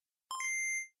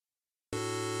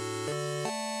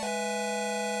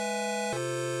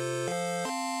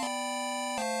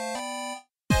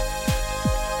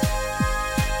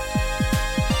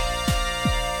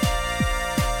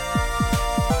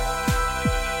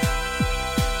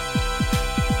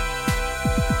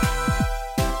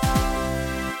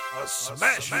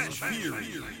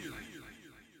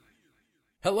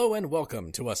Hello and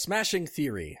welcome to A Smashing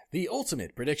Theory, the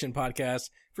ultimate prediction podcast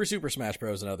for Super Smash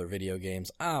Bros. And other video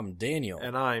games. I'm Daniel.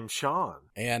 And I'm Sean.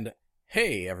 And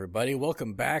hey everybody,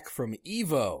 welcome back from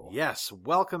EVO. Yes,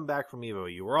 welcome back from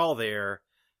EVO. You were all there,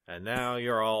 and now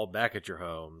you're all back at your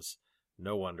homes.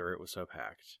 No wonder it was so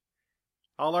packed.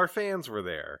 All our fans were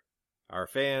there. Our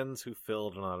fans who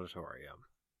filled an auditorium.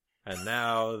 And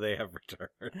now they have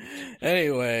returned.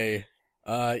 Anyway,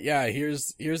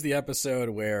 here's the episode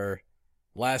where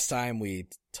last time we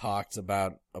talked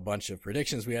about a bunch of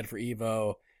predictions we had for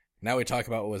EVO. Now we talk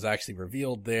about what was actually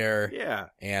revealed there. Yeah.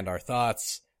 And our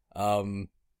thoughts. EVO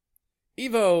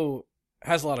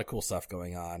has a lot of cool stuff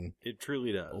going on. It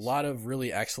truly does. A lot of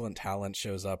really excellent talent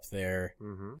shows up there.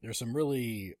 Mm-hmm. There's some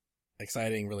really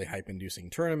exciting, really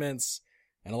hype-inducing tournaments,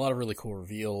 and a lot of really cool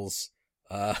reveals.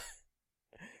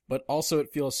 But also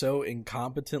it feels so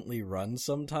incompetently run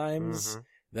sometimes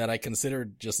that I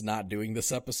considered just not doing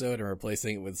this episode and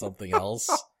replacing it with something else.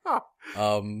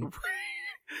 Alright,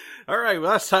 well,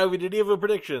 last time we did EVO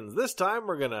predictions. This time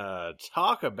we're gonna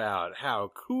talk about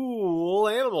how cool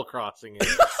Animal Crossing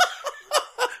is.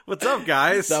 What's up,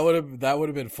 guys? That would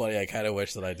have been funny. I kind of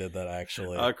wish that I did that,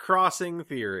 actually. A crossing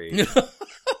theory.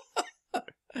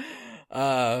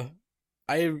 I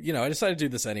decided to do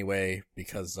this anyway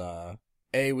because,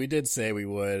 A, we did say we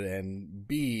would, and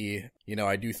B,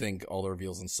 I do think all the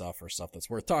reveals and stuff are stuff that's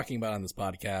worth talking about on this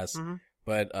podcast. Mm-hmm.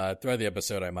 But throughout the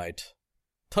episode, I might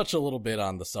touch a little bit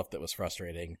on the stuff that was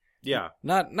frustrating. Yeah.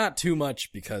 Not too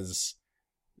much because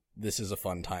this is a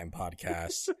fun time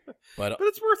podcast, but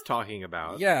it's worth talking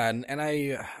about. Yeah, and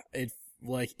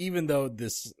even though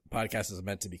this podcast is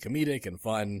meant to be comedic and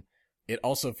fun, it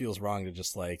also feels wrong to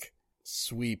just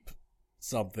sweep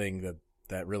something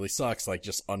that really sucks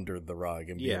just under the rug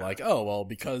and be like, oh, well,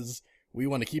 because we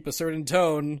want to keep a certain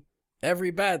tone,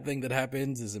 every bad thing that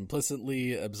happens is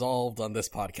implicitly absolved on this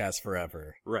podcast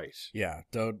forever. Right. Yeah,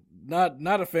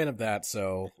 not a fan of that,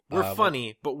 so... We're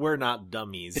funny, but we're not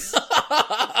dummies.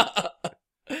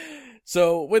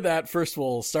 So, with that, first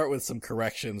we'll start with some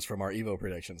corrections from our EVO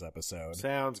predictions episode.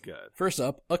 Sounds good. First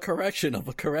up, a correction of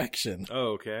a correction.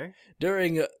 Okay.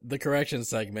 During the correction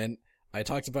segment, I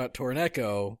talked about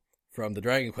Torneko from the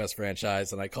Dragon Quest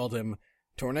franchise, and I called him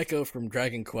Torneko from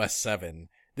Dragon Quest VII.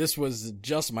 This was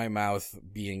just my mouth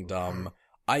being dumb.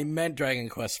 I meant Dragon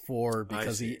Quest IV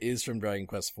because he is from Dragon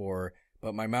Quest IV,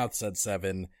 but my mouth said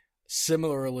 7.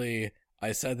 Similarly,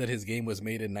 I said that his game was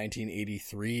made in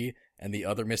 1983, and the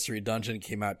other Mystery Dungeon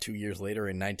came out 2 years later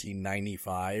in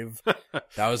 1995.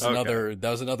 That was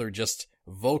another just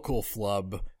vocal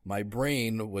flub. My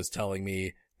brain was telling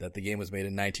me that the game was made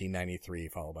in 1993,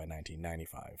 followed by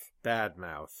 1995. Bad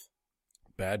mouth.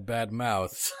 Bad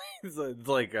mouth. It's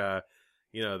like,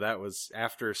 that was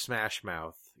after Smash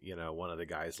Mouth, one of the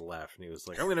guys left, and he was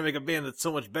like, I'm going to make a band that's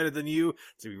so much better than you.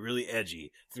 It's going to be really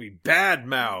edgy. It's going to be Bad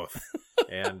Mouth.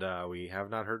 And we have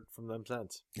not heard from them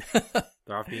since.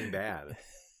 They're off being bad.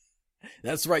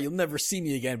 That's right. You'll never see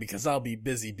me again because I'll be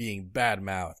busy being Bad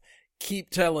Mouth.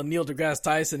 Keep telling Neil deGrasse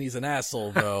Tyson he's an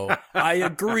asshole, though. I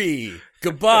agree.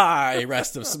 Goodbye,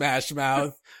 rest of Smash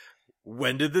Mouth.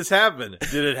 When did this happen?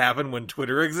 Did it happen when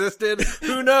Twitter existed?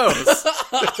 Who knows?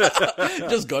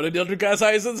 Just go to Neil deGrasse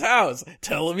Tyson's house.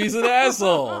 Tell him he's an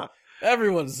asshole.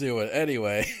 Everyone's doing it.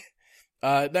 Anyway,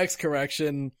 next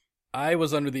correction. I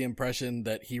was under the impression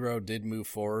that Hero did move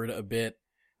forward a bit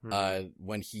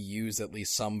when he used at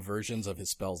least some versions of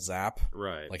his spell Zap.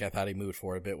 Right. I thought he moved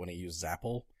forward a bit when he used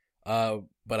Zapple.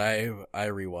 But I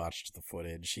rewatched the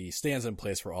footage. He stands in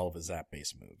place for all of his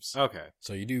Zap-based moves. Okay.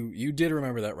 So you did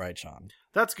remember that right, Sean.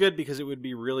 That's good because it would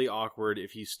be really awkward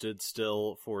if he stood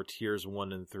still for tiers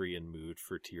 1 and 3 and moved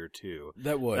for tier 2.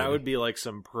 That would be like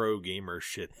some pro gamer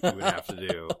shit you would have to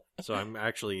do. So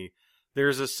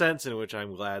there's a sense in which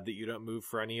I'm glad that you don't move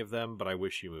for any of them, but I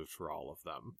wish you moved for all of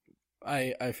them.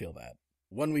 I feel that.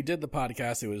 When we did the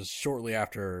podcast, it was shortly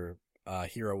after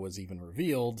Hero was even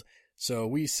revealed. So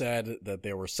we said that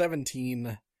there were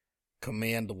 17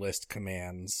 command list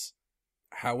commands.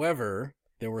 However,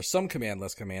 there were some command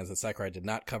list commands that Sakurai did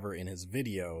not cover in his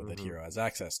video that Hero has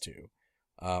access to,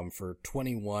 for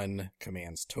 21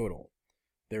 commands total.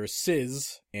 There's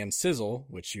Sizz and Sizzle,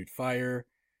 which shoot fire.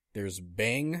 There's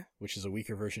Bang, which is a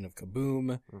weaker version of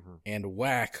Kaboom, and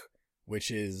Whack,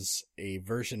 which is a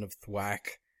version of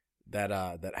Thwack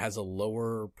that has a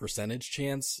lower percentage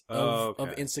chance of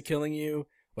insta-killing you,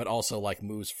 but also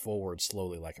moves forward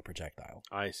slowly like a projectile.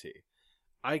 I see.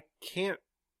 I can't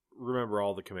remember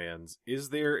all the commands. Is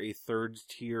there a third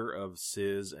tier of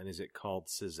Sizz, and is it called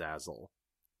Sizzazzle?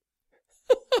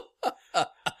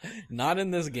 Not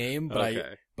in this game, but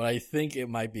Okay. I think it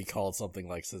might be called something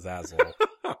like Zazzle.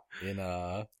 In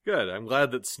Good. I'm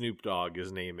glad that Snoop Dogg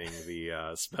is naming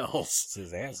the spells.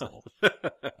 Zazzle.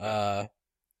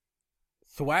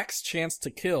 Thwack's chance to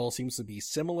kill seems to be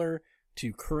similar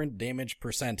to current damage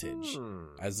percentage.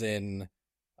 As in,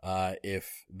 if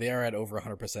they are at over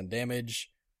 100%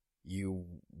 damage, you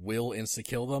will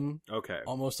insta-kill them. Okay.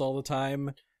 Almost all the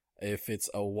time. If they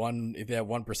have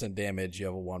 1% damage, you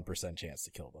have a 1% chance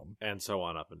to kill them. And so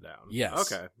on up and down.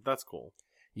 Yes. Okay. That's cool.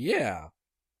 Yeah.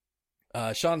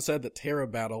 Sean said that Terra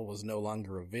Battle was no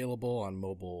longer available on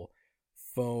mobile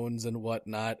phones and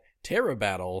whatnot. Terra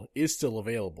Battle is still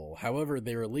available. However,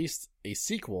 they released a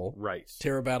sequel, Right.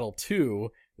 Terra Battle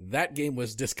 2. That game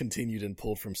was discontinued and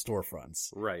pulled from storefronts.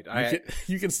 Right.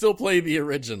 You can still play the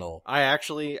original. I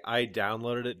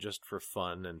downloaded it just for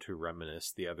fun and to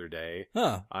reminisce the other day.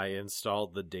 Huh. I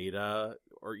installed the data,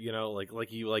 or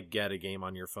like you get a game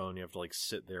on your phone, you have to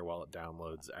sit there while it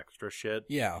downloads extra shit.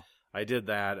 Yeah. I did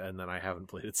that, and then I haven't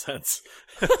played it since.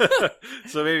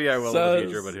 So maybe I will in the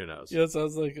future, but who knows? Yeah,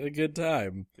 sounds like a good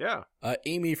time. Yeah.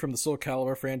 Amy from the Soul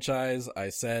Calibur franchise, I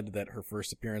said that her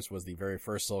first appearance was the very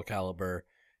first Soul Calibur,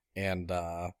 and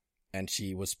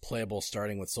she was playable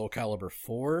starting with Soul Calibur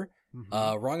 4.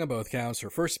 Mm-hmm. Wrong on both counts. Her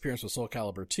first appearance was Soul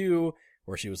Calibur 2,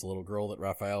 where she was a little girl that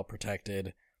Raphael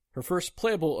protected. Her first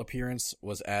playable appearance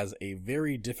was as a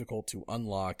very difficult to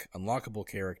unlockable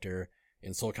character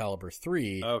in Soul Calibur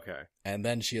 3. Okay. And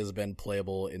then she has been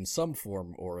playable in some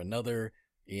form or another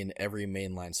in every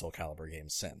mainline Soul Calibur game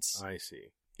since. I see.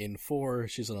 In 4,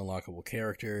 she's an unlockable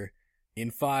character.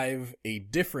 In 5, a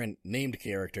different named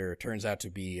character turns out to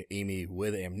be Amy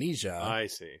with amnesia. I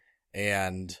see.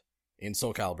 And in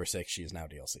Soul Calibur 6, she is now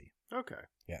DLC. Okay.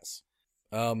 Yes.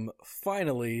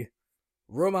 Finally,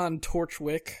 Roman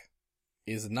Torchwick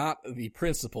is not the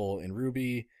principal in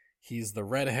Ruby. He's the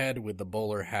redhead with the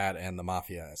bowler hat and the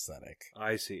mafia aesthetic.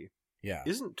 I see. Yeah.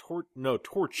 Isn't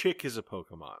Torchic is a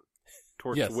Pokemon.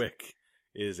 Torchwick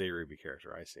is a Ruby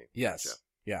character. I see. Yes. Gotcha.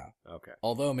 Yeah. Okay.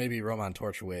 Although maybe Roman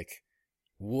Torchwick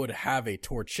would have a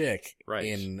Torchic Right.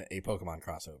 in a Pokemon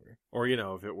crossover. Or,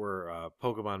 if it were a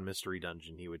Pokemon Mystery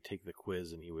Dungeon, he would take the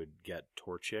quiz and he would get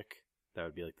Torchic. That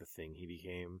would be like the thing he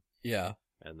became. Yeah.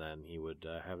 And then he would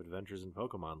have adventures in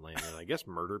Pokemon Land and I guess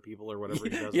murder people or whatever he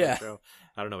does Yeah. in that show.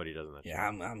 I don't know what he does in that show. Yeah,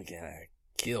 I'm gonna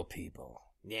kill people.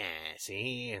 Yeah,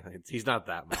 see? He's not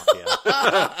that mafia.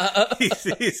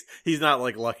 he's not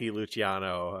like Lucky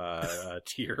Luciano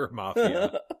tier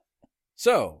mafia.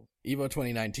 So, EVO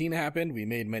 2019 happened. We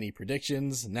made many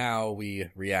predictions. Now we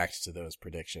react to those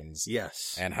predictions.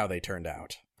 Yes. And how they turned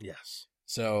out. Yes.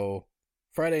 So,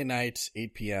 Friday night,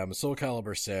 8 p.m., Soul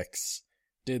Calibur 6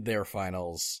 did their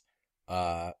finals.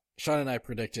 Sean and I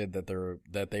predicted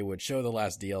that they would show the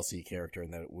last DLC character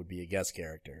and that it would be a guest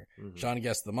character. Mm-hmm. Sean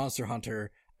guessed the Monster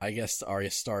Hunter. I guessed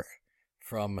Arya Stark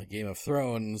from Game of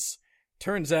Thrones.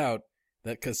 Turns out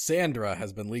that Cassandra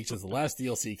has been leaked as the last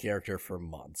DLC character for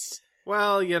months.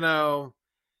 Well,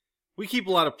 we keep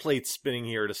a lot of plates spinning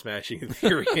here to Smashing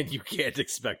Theory, and you can't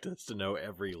expect us to know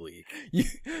every leak.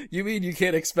 You mean you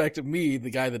can't expect me, the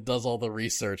guy that does all the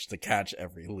research, to catch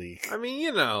every leak? I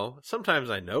mean, sometimes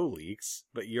I know leaks,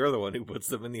 but you're the one who puts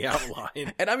them in the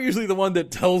outline. And I'm usually the one that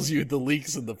tells you the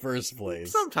leaks in the first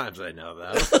place. Sometimes I know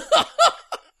that.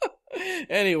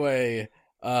 Anyway,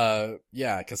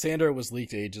 Cassandra was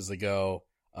leaked ages ago.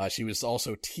 She was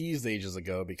also teased ages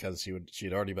ago because she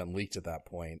had already been leaked at that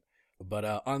point. But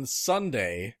on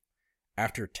Sunday,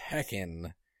 after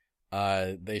Tekken,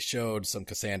 they showed some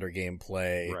Cassandra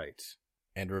gameplay. Right.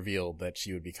 And revealed that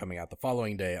she would be coming out the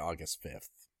following day, August 5th.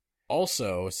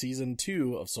 Also, Season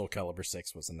 2 of Soul Calibur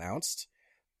 6 was announced,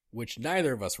 which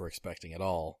neither of us were expecting at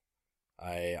all.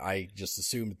 I just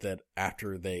assumed that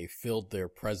after they filled their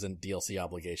present DLC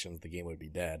obligations, the game would be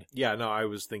dead. Yeah, no, I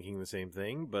was thinking the same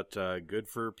thing, but good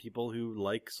for people who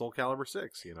like Soul Calibur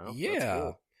 6, Yeah.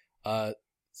 That's cool.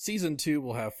 Season 2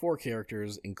 will have 4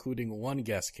 characters, including 1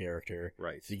 guest character.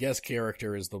 Right. The guest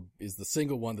character is the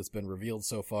single one that's been revealed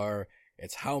so far.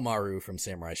 It's Haomaru from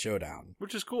Samurai Showdown.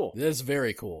 Which is cool. That's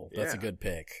very cool. That's a Yeah. good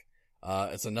pick.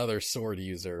 It's another sword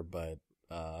user, but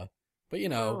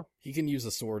Well, he can use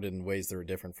a sword in ways that are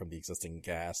different from the existing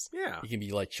cast. yeah, He can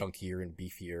be like chunkier and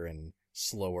beefier and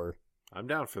slower. I'm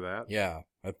down for that. Yeah,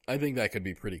 I think that could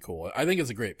be pretty cool. I think it's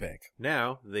a great pick.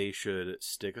 Now, they should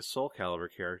stick a Soul Calibur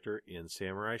character in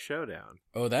Samurai Showdown.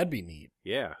 Oh, that'd be neat.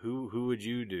 Yeah, who would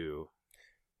you do?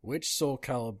 Which Soul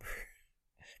Calibur?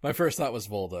 My first thought was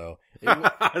Voldo.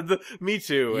 Me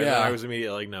too. And Yeah. I was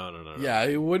immediately like, no. Yeah,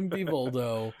 it wouldn't be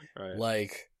Voldo. Right.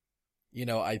 Like,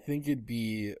 I think it'd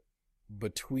be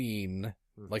between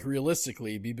Like,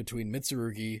 realistically, be between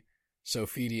Mitsurugi,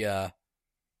 Sophidia,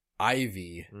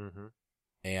 Ivy,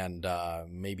 and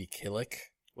maybe Killick.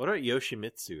 What about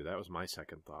Yoshimitsu? That was my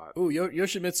second thought. Ooh,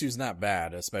 Yoshimitsu's not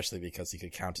bad, especially because he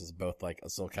could count as both, like, a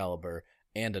Soul Calibur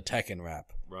and a Tekken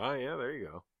rep. Right, yeah, there you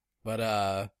go.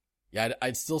 But, yeah,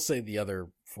 I'd still say the other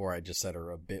 4 I just said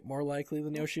are a bit more likely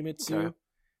than Yoshimitsu. Okay.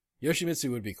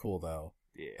 Yoshimitsu would be cool, though.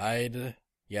 Yeah.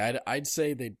 I'd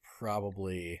say they'd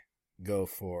probably go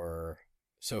for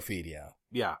Sophidia.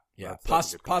 Yeah. Yeah,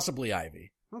 that's possibly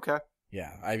Ivy. Okay.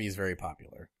 Yeah, Ivy's very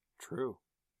popular. True.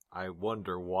 I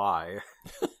wonder why.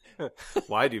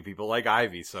 Why do people like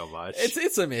Ivy so much?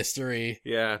 It's a mystery.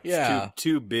 Yeah. Yeah.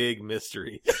 Two big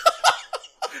mysteries.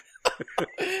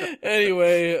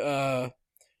 Anyway,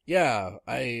 yeah,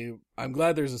 I'm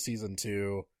glad there's a season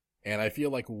 2, and I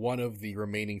feel like one of the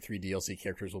remaining 3 DLC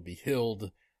characters will be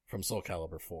Hild from Soul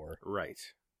Calibur 4. Right.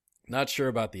 Not sure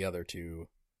about the other 2,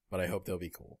 but I hope they'll be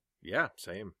cool. Yeah,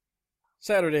 same.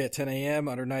 Saturday at 10 a.m.,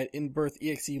 Under Night In-Birth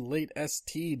EXE Late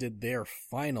ST did their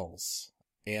finals.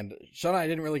 And Sean and I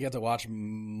didn't really get to watch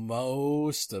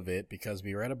most of it because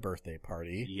we were at a birthday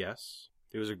party. Yes.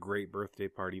 It was a great birthday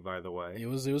party, by the way. It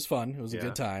was fun. It was a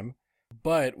good time.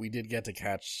 But we did get to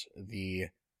catch the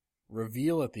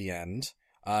reveal at the end.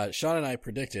 Sean and I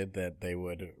predicted that they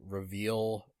would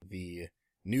reveal the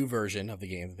new version of the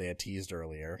game that they had teased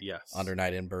earlier. Yes. Under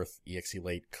Night In-Birth EXE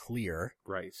Late Clear.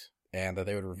 Right. And that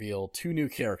they would reveal 2 new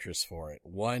characters for it.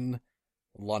 One,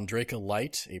 Londraka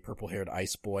Light, a purple-haired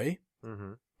ice boy.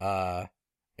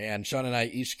 And Sean and I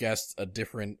each guessed a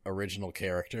different original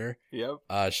character. Yep.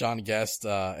 Sean guessed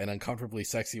an uncomfortably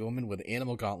sexy woman with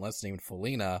animal gauntlets named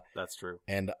Felina. That's true.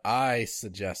 And I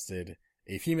suggested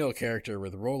a female character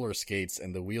with roller skates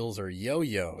and the wheels are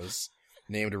yo-yos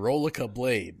named Rollica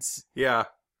Blades. Yeah.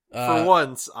 For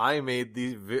once, I made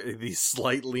the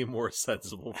slightly more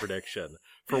sensible prediction.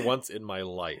 For once in my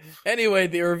life. Anyway,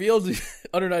 they revealed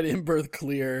Under Night In-Birth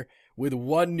Clear with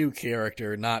 1 new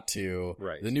character, not 2.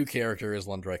 Right. The new character is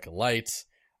Londraka Light.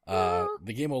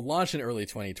 The game will launch in early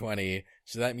 2020,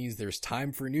 so that means there's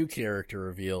time for new character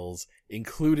reveals,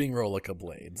 including Rollica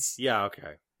Blades. Yeah,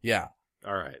 okay. Yeah.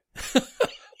 All right.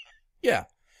 Yeah.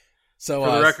 So,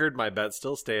 for the record, my bet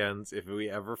still stands. If we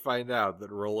ever find out that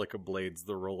Rollica Blades,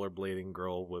 the rollerblading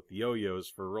girl with yo-yos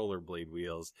for rollerblade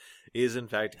wheels, is in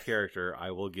fact a character, I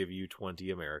will give you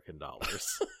 $20 American.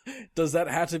 Does that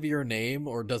have to be her name,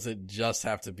 or does it just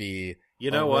have to be... You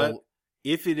know what?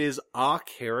 If it is a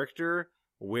character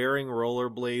wearing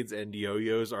rollerblades and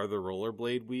yo-yos are the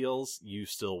rollerblade wheels, you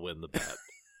still win the bet.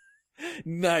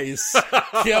 Nice.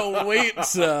 Can't wait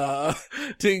to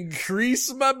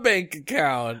increase my bank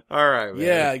account. All right, man.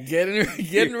 Yeah,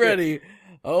 getting ready.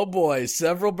 Oh boy,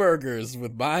 several burgers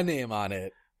with my name on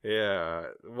it. Yeah.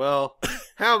 Well,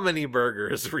 how many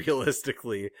burgers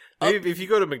realistically? Maybe if you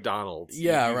go to McDonald's,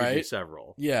 yeah, you right. can do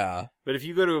several. Yeah. But if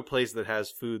you go to a place that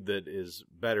has food that is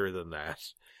better than that,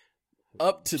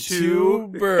 up to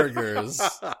 2 burgers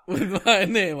with my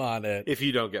name on it. If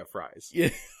you don't get fries. Yeah.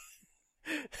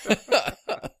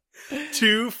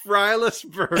 2 fryless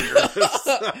burgers.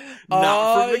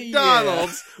 Not from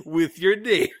McDonald's with your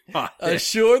name on it. A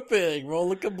sure thing.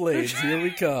 Rollica Blades. Here we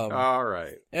come. All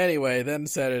right. Anyway, then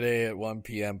Saturday at 1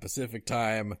 p.m. Pacific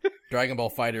time, Dragon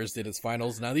Ball FighterZ did its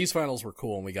finals. Now, these finals were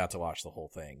cool and we got to watch the whole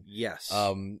thing. Yes.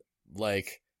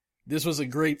 This was a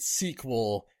great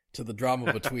sequel to the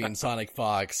drama between Sonic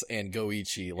Fox and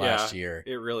Goichi last year.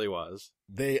 It really was.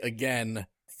 They, again,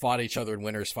 fought each other in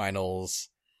winners finals,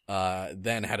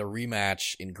 then had a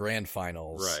rematch in grand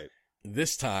finals. Right.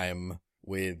 This time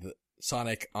with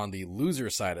Sonic on the loser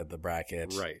side of the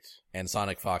bracket. Right. And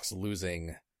Sonic Fox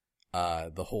losing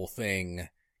the whole thing,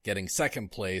 getting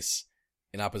second place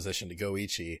in opposition to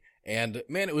Goichi. And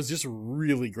man, it was just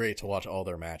really great to watch all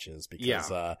their matches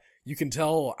because you can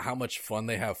tell how much fun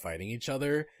they have fighting each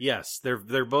other. Yes,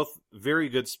 they're both very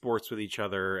good sports with each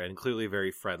other and clearly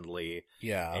very friendly.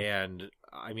 Yeah. And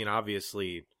I mean,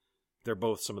 obviously, they're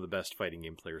both some of the best fighting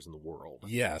game players in the world.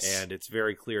 Yes. And it's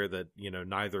very clear that,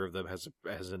 neither of them has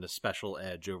a special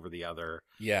edge over the other.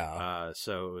 Yeah.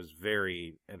 So it was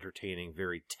very entertaining,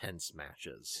 very tense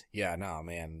matches. Yeah, no,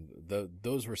 man.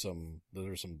 Those were some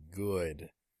good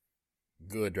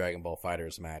Dragon Ball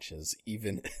FighterZ matches,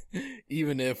 even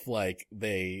if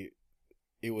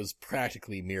it was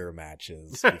practically mirror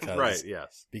matches because right,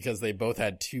 yes. Because they both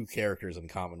had 2 characters in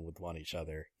common with each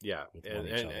other. Yeah.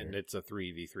 And it's a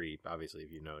 3v3, obviously,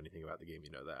 if you know anything about the game,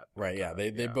 you know that. Right, yeah.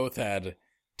 They both had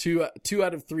 2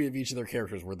 out of 3 of each of their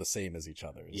characters were the same as each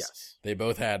other's. Yes. They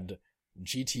both had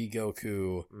GT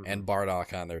Goku and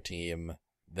Bardock on their team.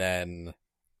 Then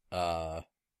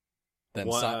Then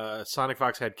Sonic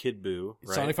Fox had Kid Buu,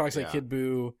 right? Sonic Fox had Kid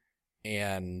Buu,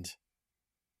 and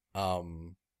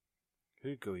who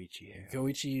did Goichi have?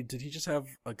 Goichi, did he just have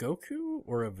a Goku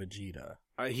or a Vegeta?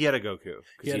 He had a Goku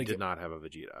because he did not have a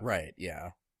Vegeta. Right,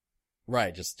 yeah.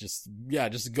 Right, just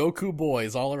Goku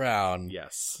boys all around.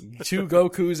 Yes. 2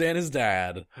 Gokus and his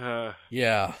dad.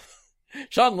 Yeah.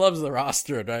 Sean loves the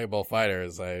roster of Dragon Ball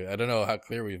FighterZ. I don't know how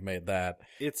clear we've made that.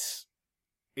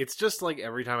 It's just like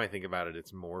every time I think about it,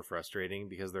 it's more frustrating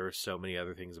because there are so many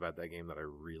other things about that game that I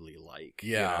really like.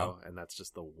 Yeah. You know? And that's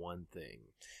just the one thing.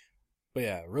 But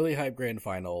yeah, really hype grand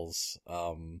finals.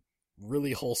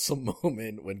 Really wholesome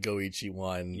moment when Goichi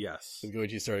won. Yes. When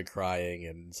Goichi started crying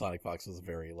and Sonic Fox was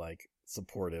very,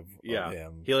 supportive of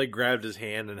him. He, grabbed his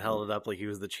hand and held it up like he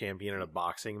was the champion in a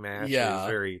boxing match. Yeah. It was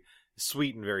very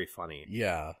sweet and very funny.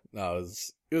 Yeah. No,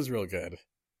 it was real good.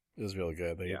 It was real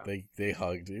good. They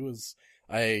hugged. It was...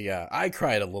 I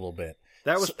cried a little bit.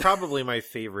 That was probably my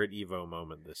favorite EVO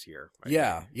moment this year.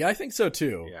 Yeah, I think so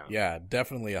too. Yeah,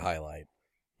 definitely a highlight.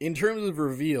 In terms of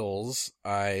reveals,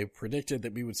 I predicted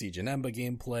that we would see Janemba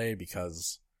gameplay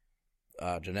because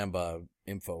Janemba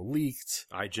info leaked.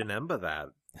 I Janemba that.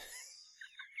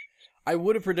 I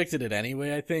would have predicted it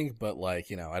anyway, I think, but I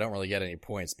don't really get any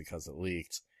points because it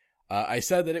leaked. I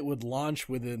said that it would launch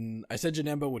I said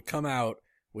Janemba would come out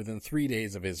within 3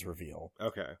 days of his reveal.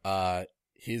 Okay.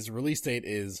 His release date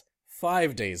is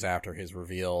 5 days after his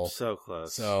reveal. So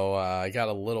close. So I got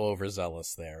a little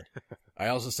overzealous there. I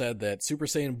also said that Super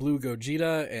Saiyan Blue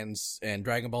Gogeta and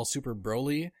Dragon Ball Super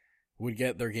Broly would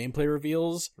get their gameplay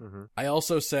reveals. Mm-hmm. I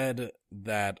also said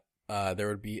that there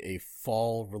would be a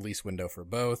fall release window for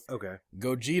both. Okay.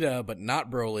 Gogeta, but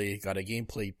not Broly, got a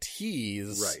gameplay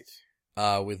tease.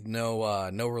 Right. With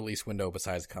no release window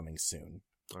besides coming soon.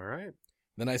 All right.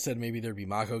 Then I said maybe there'd be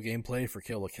Mako gameplay for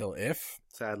Kill la Kill If.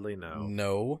 Sadly, no.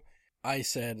 No. I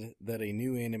said that a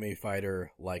new anime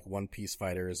fighter like One Piece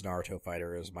fighters, Naruto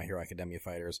fighters, My Hero Academia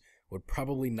fighters would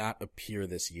probably not appear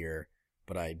this year,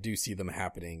 but I do see them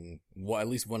happening, at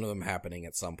least one of them happening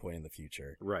at some point in the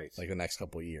future. Right. Like the next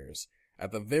couple of years.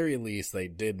 At the very least, they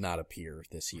did not appear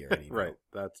this year. Right,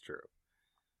 that's true.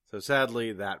 So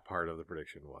sadly, that part of the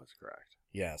prediction was correct.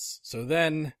 Yes. So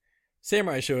then,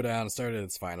 Samurai Showdown started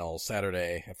its finals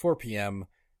Saturday at 4 p.m.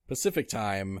 Pacific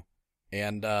time,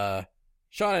 and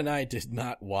Sean and I did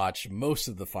not watch most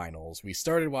of the finals. We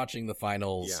started watching the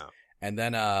finals, and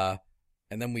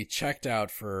then we checked out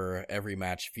for every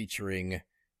match featuring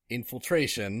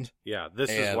Infiltration. Yeah, this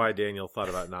is why Daniel thought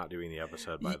about not doing the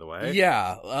episode, by the way.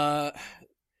 Yeah.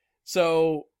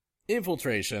 So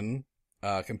Infiltration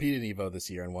competed in EVO this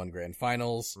year and won grand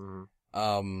finals.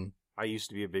 Mm-hmm. I used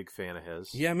to be a big fan of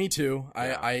his. Yeah, me too.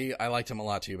 Yeah. I liked him a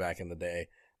lot too back in the day.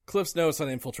 Cliff's notes on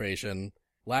Infiltration.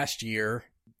 Last year,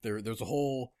 there was a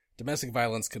whole domestic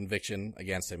violence conviction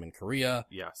against him in Korea.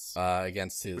 Yes.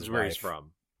 Against his Which is wife. where he's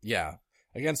from. Yeah.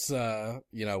 Against,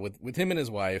 with him and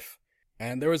his wife.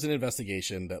 And there was an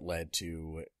investigation that led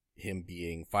to him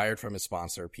being fired from his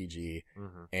sponsor, PG,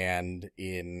 mm-hmm. and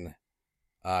in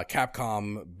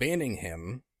Capcom banning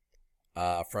him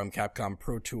from Capcom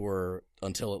Pro Tour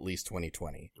until at least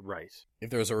 2020. Right. If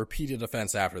there was a repeated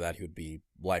offense after that, he would be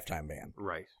lifetime banned.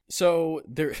 Right. So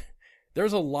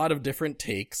there's a lot of different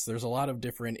takes. There's a lot of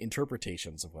different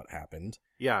interpretations of what happened.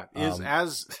 Yeah,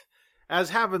 as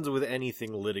happens with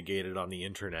anything litigated on the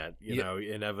internet, you know,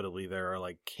 inevitably there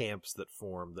are camps that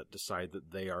form that decide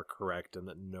that they are correct and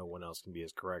that no one else can be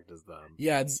as correct as them.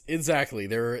 Yeah, exactly.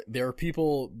 There are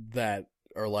people that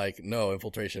are like, no,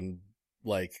 Infiltration,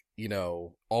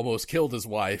 almost killed his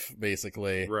wife,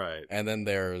 basically. Right. And then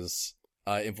there's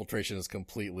Infiltration is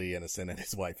completely innocent and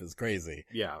his wife is crazy.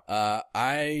 Yeah.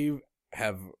 I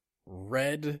have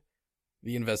read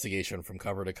the investigation from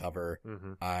cover to cover.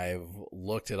 Mm-hmm. I've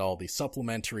looked at all the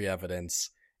supplementary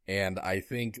evidence, and I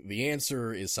think the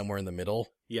answer is somewhere in the middle.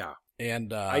 Yeah.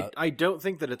 And I don't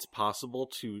think that it's possible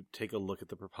to take a look at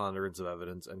the preponderance of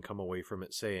evidence and come away from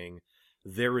it saying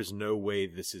there is no way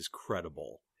this is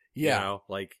credible. Yeah.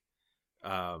 You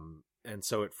know? And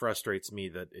so it frustrates me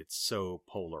that it's so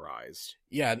polarized.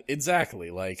 Yeah, exactly.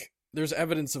 There's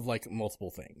evidence of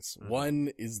multiple things. Mm-hmm.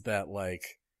 One is that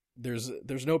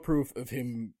there's no proof of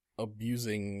him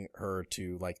abusing her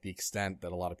to the extent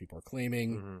that a lot of people are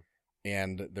claiming. Mm-hmm.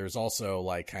 And there's also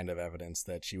kind of evidence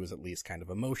that she was at least kind of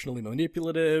emotionally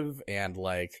manipulative and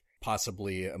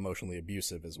possibly emotionally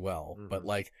abusive as well. Mm-hmm.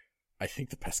 But I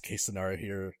think the best case scenario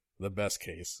here, the best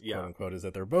case, yeah. quote unquote, is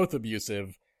that they're both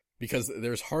abusive because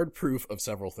there's hard proof of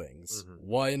several things. Mm-hmm.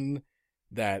 One,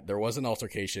 that there was an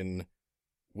altercation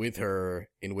with her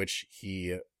in which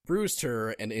he bruised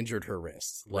her and injured her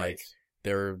wrist. Right.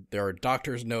 There are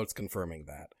doctor's notes confirming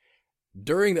that.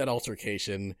 during that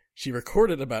altercation, she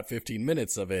recorded about 15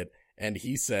 minutes of it, and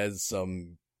he says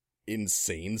some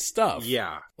insane stuff.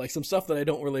 Yeah. Like some stuff that I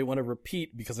don't really want to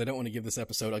repeat because I don't want to give this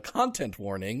episode a content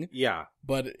warning. Yeah.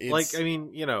 But it's... Like, I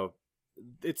mean, you know,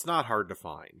 it's not hard to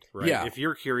find, right? Yeah. If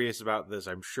you're curious about this,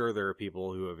 I'm sure there are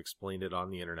people who have explained it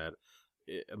on the internet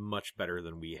much better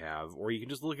than we have, or you can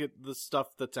just look at the stuff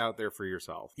that's out there for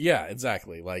yourself. Yeah,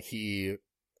 exactly. Like he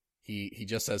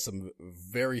just says some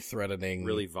very threatening,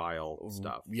 really vile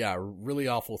stuff. Yeah, really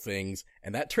awful things,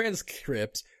 and that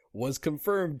transcript was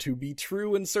confirmed to be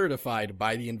true and certified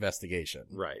by the investigation.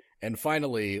 Right. And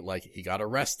finally, like, he got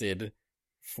arrested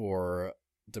for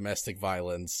domestic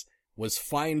violence, was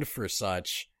fined for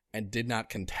such, and did not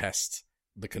contest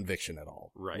the conviction at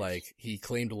all. Right. Like, he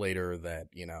claimed later that,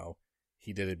 you know,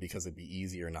 he did it because it'd be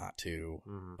easier not to,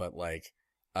 but like,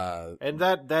 and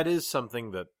that is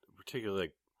something that particularly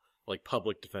like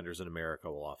public defenders in America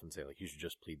will often say, like, you should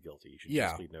just plead guilty. You should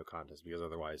just plead no contest, because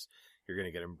otherwise you're going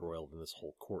to get embroiled in this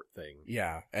whole court thing.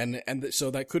 Yeah. And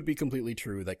so that could be completely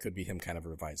true. That could be him kind of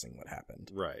revising what happened.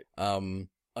 Right.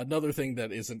 Another thing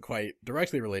that isn't quite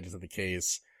directly related to the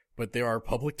case, but there are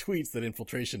public tweets that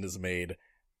Infiltration has made,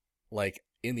 like,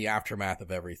 in the aftermath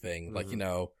of everything. Like, you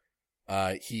know,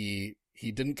 he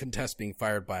didn't contest being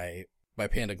fired by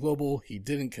Panda Global. He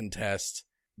didn't contest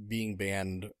being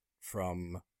banned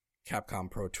from Capcom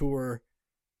Pro Tour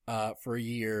for a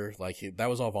year. Like, that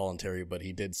was all voluntary, but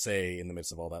he did say in the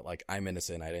midst of all that, like, I'm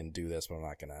innocent, I didn't do this, but I'm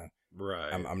not gonna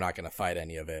I'm not gonna fight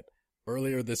any of it.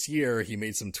 Earlier this year, he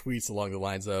made some tweets along the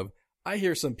lines of, I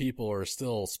hear some people are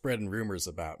still spreading rumors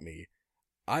about me.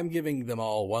 I'm giving them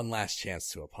all one last chance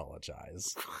to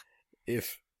apologize.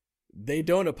 If they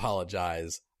don't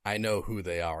apologize, I know who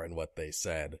they are and what they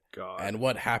said. God. And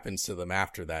what happens to them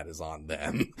after that is on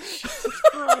them. Jesus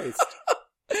Christ.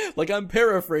 Like, I'm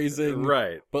paraphrasing.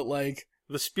 Right. But, like...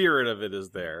 the spirit of it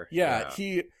is there. Yeah.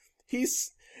 He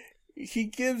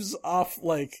gives off,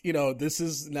 like, you know, this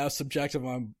is now subjective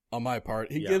on my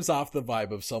part. He gives off the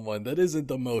vibe of someone that isn't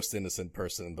the most innocent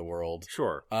person in the world.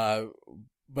 Sure.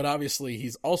 But obviously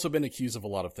he's also been accused of a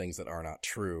lot of things that are not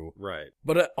true. Right.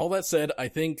 But all that said, I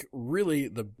think really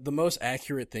the most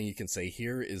accurate thing you can say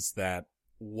here is that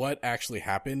what actually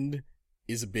happened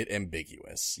is a bit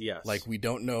ambiguous. Yes. Like, we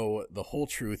don't know the whole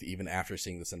truth even after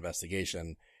seeing this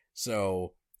investigation.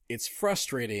 So it's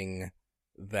frustrating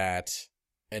that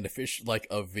an official, like,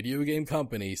 a video game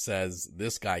company says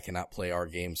this guy cannot play our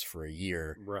games for a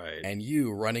year. Right. And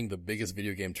you, running the biggest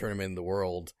video game tournament in the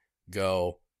world,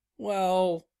 go,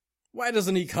 well, why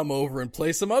doesn't he come over and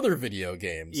play some other video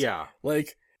games? Yeah.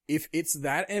 Like, if it's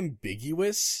that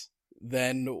ambiguous,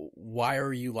 then why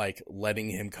are you, like,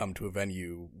 letting him come to a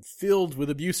venue filled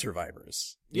with abuse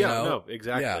survivors? You know? No,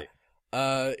 exactly.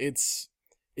 Yeah. It's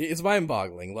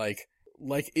mind-boggling. Like,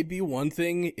 it'd be one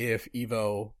thing if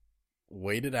EVO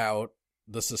waited out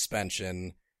the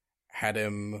suspension, had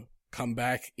him come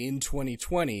back in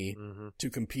 2020 to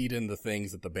compete in the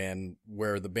things that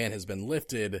where the ban has been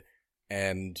lifted,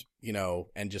 and, you know,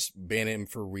 and just ban him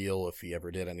for real if he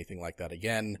ever did anything like that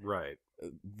again. Right.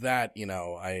 That, you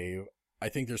know, I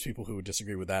think there's people who would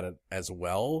disagree with that as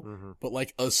well, but,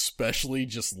 like, especially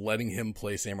just letting him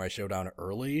play Samurai Showdown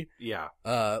early. Yeah.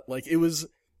 Like, it was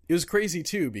crazy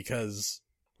too, because,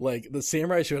 like, the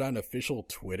Samurai Showdown official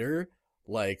Twitter,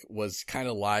 like, was kind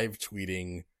of live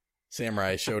tweeting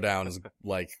Samurai Showdown's,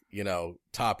 like, you know,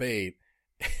 top 8.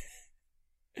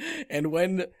 And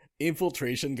when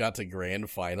Infiltration got to grand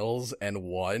finals and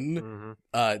won,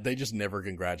 they just never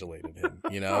congratulated him.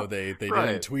 You know, they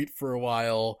didn't tweet for a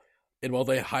while. And while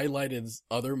they highlighted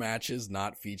other matches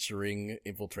not featuring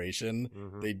Infiltration,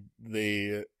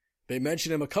 they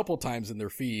mention him a couple times in their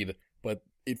feed, but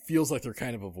it feels like they're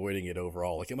kind of avoiding it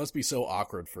overall. Like, it must be so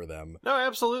awkward for them. No,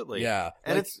 absolutely. Yeah.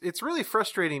 And like, it's really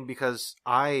frustrating because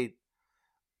I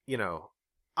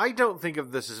don't think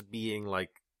of this as being like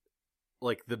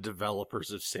the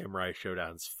developers of Samurai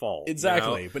Showdown's fault.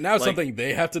 Exactly. You know? But now it's like, something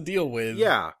they have to deal with.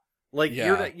 Yeah. Like,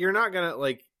 Yeah. you're not gonna,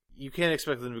 like, you can't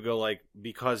expect them to go, like,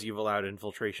 because you've allowed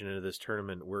Infiltration into this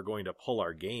tournament, we're going to pull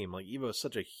our game. Like, EVO is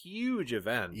such a huge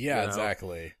event. Yeah, you know?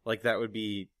 exactly. Like, that would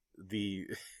be the...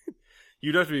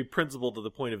 You'd have to be principled to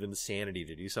the point of insanity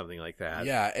to do something like that.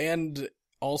 Yeah, and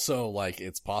also, like,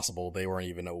 it's possible they weren't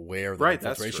even aware that Right,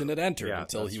 Infiltration had entered Yeah,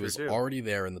 until that's he true was too. already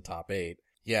there in the top 8.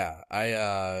 Yeah,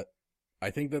 I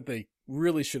think that they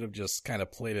really should have just kind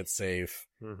of played it safe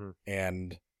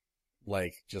and,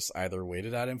 like, just either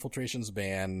waited out Infiltration's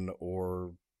ban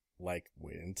or, like,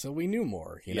 wait until we knew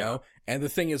more, you know? And the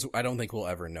thing is, I don't think we'll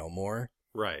ever know more.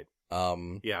 Right.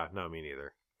 Yeah, no, me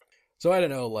neither. So I don't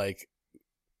know, like,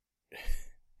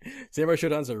 Samurai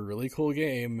Showdown's a really cool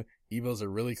game, EVO's a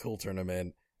really cool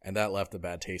tournament, and that left a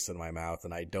bad taste in my mouth,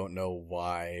 and I don't know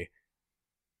why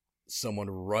someone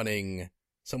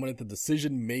at the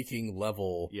decision-making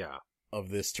level Yeah. of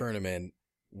this tournament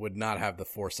would not have the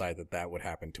foresight that would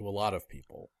happen to a lot of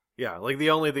people. Yeah, like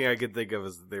the only thing I could think of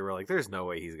is that they were like, there's no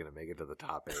way he's going to make it to the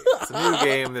top 8. It's a new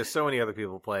game, there's so many other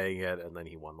people playing it, and then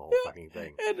he won the whole fucking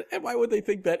thing. And why would they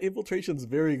think that Infiltration's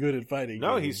very good at fighting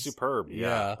No, games? he's superb.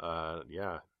 Yeah.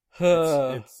 Yeah.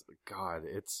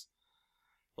 It's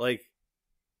like,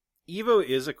 EVO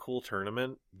is a cool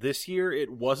tournament. This year,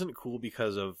 it wasn't cool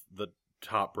because of the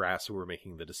top brass who were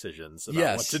making the decisions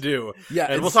about what to do. Yeah,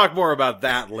 and we'll talk more about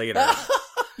that later.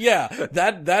 Yeah,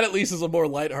 that at least is a more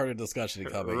lighthearted discussion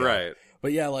coming up. Right.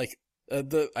 But yeah, like,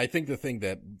 I think the thing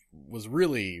that was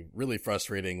really, really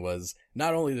frustrating was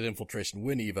not only did Infiltration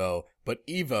win EVO, but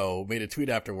EVO made a tweet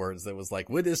afterwards that was like,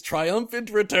 with his triumphant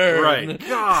return. Right.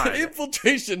 God.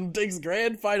 Infiltration takes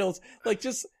grand finals. Like,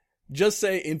 just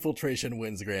say Infiltration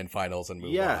wins grand finals and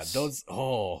move on. Don't,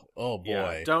 oh boy.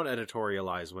 Yeah, don't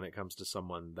editorialize when it comes to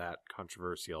someone that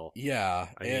controversial. Yeah.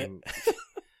 I mean,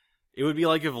 it would be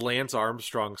like if Lance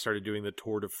Armstrong started doing the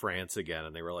Tour de France again,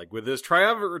 and they were like, with his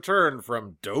triumphant return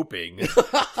from doping.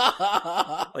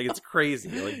 Like, it's crazy.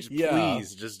 Like,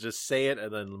 please, just say it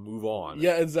and then move on.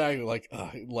 Yeah, exactly.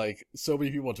 Like so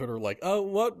many people on Twitter were like, oh,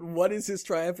 what is his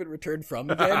triumphant return from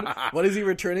again? What is he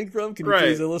returning from? Can you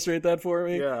please illustrate that for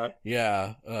me? Yeah.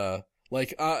 Yeah.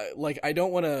 Like I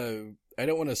don't want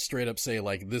to straight up say,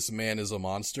 like, this man is a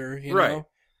monster, you know?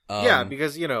 Yeah,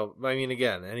 because, you know, I mean,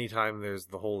 again, anytime there's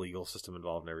the whole legal system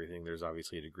involved and everything, there's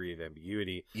obviously a degree of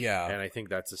ambiguity. Yeah. And I think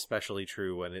that's especially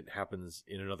true when it happens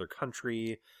in another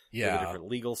country with Yeah. a different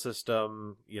legal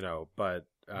system, you know, but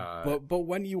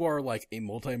when you are, like, a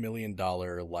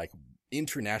multi-million-dollar, like,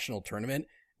 international tournament,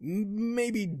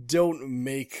 maybe don't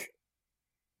make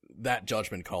that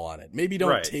judgment call on it. Maybe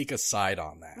don't take a side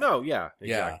on that. No, yeah,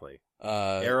 exactly.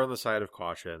 Err on the side of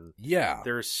caution. Yeah.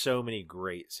 There are so many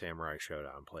great Samurai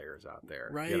Showdown players out there.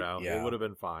 Right? You know, Yeah. it would have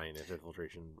been fine if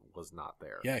Infiltration was not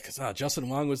there. Yeah, because Justin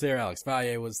Wong was there, Alex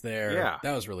Valle was there. Yeah.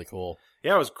 That was really cool.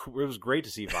 Yeah, it was great to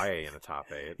see Valle in the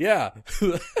top 8. Yeah.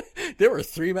 There were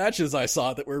 3 matches I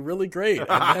saw that were really great. And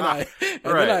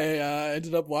then I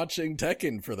ended up watching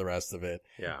Tekken for the rest of it.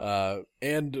 Yeah.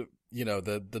 And, you know,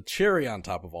 the cherry on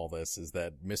top of all this is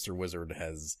that Mr. Wizard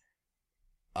has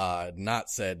not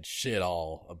said shit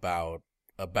all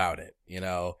about it, you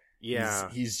know? Yeah.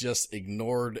 He's just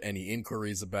ignored any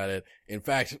inquiries about it. In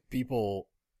fact, people,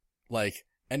 like,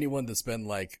 anyone that's been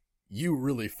like, you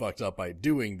really fucked up by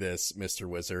doing this, Mr.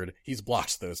 Wizard, he's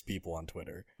blocked those people on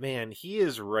Twitter. Man, he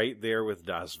is right there with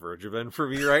Das Vergeben for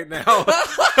me right now.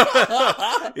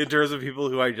 In terms of people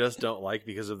who I just don't like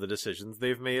because of the decisions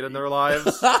they've made in their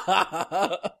lives.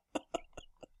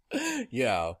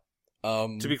 Yeah.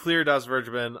 To be clear, Das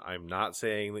Vergeben, I'm not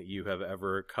saying that you have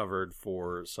ever covered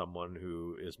for someone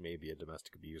who is maybe a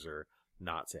domestic abuser.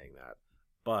 Not saying that.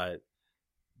 But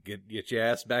get your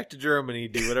ass back to Germany,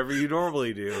 do whatever you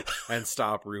normally do, and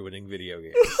stop ruining video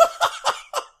games.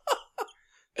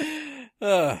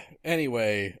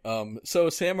 Anyway, so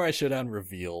Samurai Showdown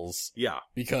reveals. Yeah.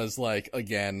 Because, like,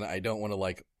 again, I don't want to,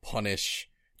 like, punish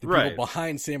the people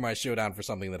behind Samurai Showdown for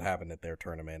something that happened at their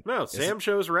tournament. No, Sam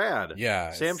Show's rad.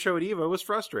 Yeah. Sam Show at EVO was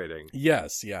frustrating.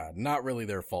 Yes, yeah. Not really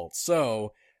their fault.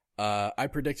 So, I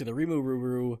predicted a Rimu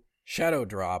Ruru Shadow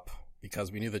Drop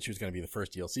because we knew that she was going to be the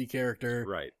first DLC character.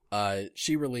 Right.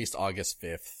 She released August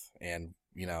 5th, and,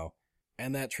 you know,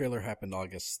 and that trailer happened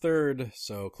August 3rd,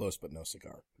 so close but no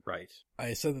cigar. Right.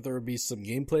 I said that there would be some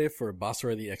gameplay for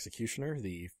Basara the Executioner,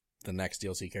 the next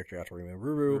DLC character after Rimu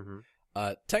Ruru.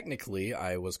 Mm-hmm. Technically,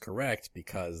 I was correct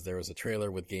because there was a trailer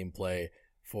with gameplay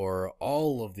for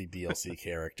all of the DLC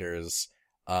characters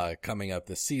coming up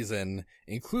this season,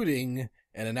 including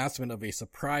an announcement of a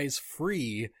surprise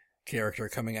free character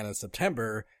coming out in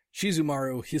September,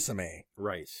 Shizumaru Hisame.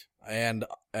 Right. And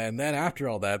then after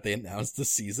all that, they announced the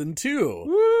season 2.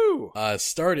 Woo!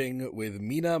 Starting with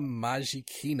Mina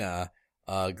Majikina,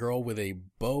 a girl with a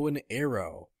bow and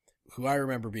arrow, who I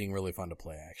remember being really fun to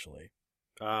play, actually.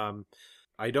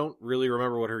 I don't really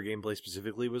remember what her gameplay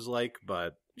specifically was like,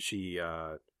 but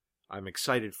I'm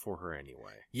excited for her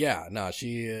anyway. Yeah, no,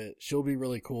 she'll be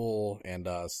really cool, and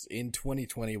in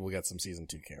 2020 we'll get some season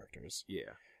 2 characters.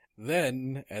 Yeah.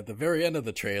 Then, at the very end of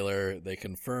the trailer, they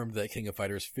confirmed that King of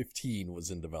Fighters 15 was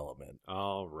in development.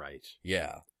 All right.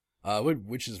 Yeah.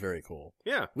 Which is very cool.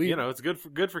 Yeah, it's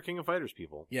good for King of Fighters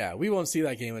people. Yeah, we won't see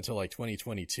that game until like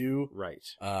 2022. Right.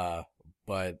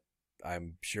 But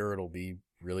I'm sure it'll be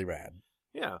really rad.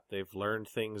 Yeah, they've learned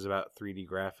things about 3D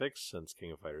graphics since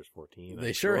King of Fighters 14.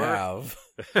 They sure have.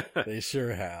 They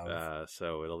sure have.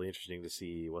 So it'll be interesting to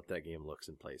see what that game looks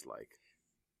and plays like.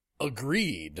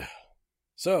 Agreed.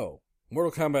 So,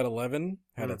 Mortal Kombat 11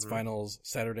 had its finals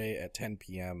Saturday at 10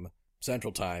 p.m.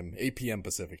 Central Time, 8 p.m.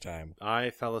 Pacific Time.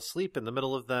 I fell asleep in the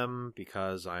middle of them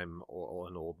because I'm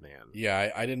an old man.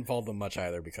 Yeah, I didn't follow them much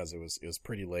either because it was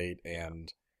pretty late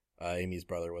and Amy's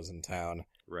brother was in town.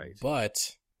 Right. But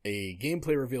a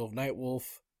gameplay reveal of Nightwolf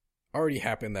already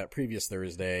happened that previous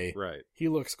Thursday. Right. He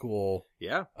looks cool.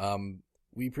 Yeah.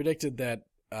 We predicted that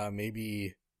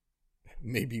maybe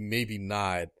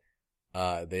not.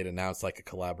 They'd announced like a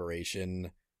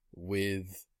collaboration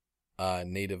with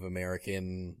Native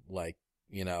American, like,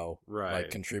 like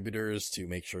contributors to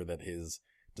make sure that his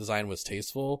design was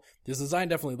tasteful. His design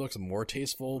definitely looks more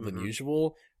tasteful than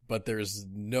usual, but there's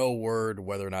no word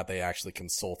whether or not they actually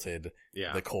consulted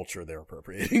the culture they're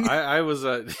appropriating. I was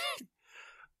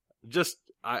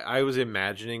I was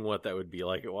imagining what that would be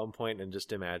like at one point, and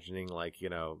just imagining like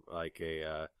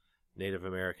a Native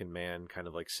American man kind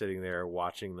of like sitting there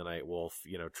watching the Nightwolf,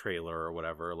 trailer or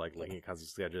whatever, like looking at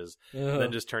concept sketches, and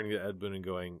then just turning to Ed Boon and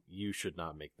going, "You should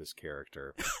not make this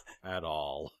character at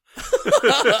all."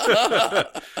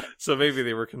 So maybe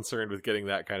they were concerned with getting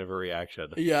that kind of a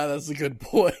reaction. Yeah, that's a good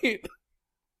point.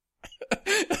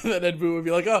 And then Ed Boon would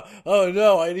be like, "Oh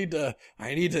no, I need to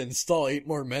install 8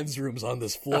 more men's rooms on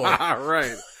this floor."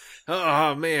 Right.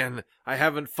 Oh man, I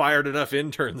haven't fired enough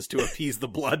interns to appease the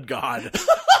blood god.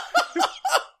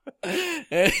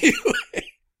 Anyway,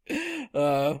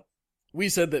 we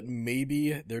said that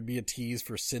maybe there'd be a tease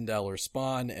for Sindel or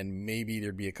Spawn, and maybe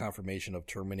there'd be a confirmation of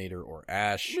Terminator or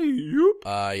Ash.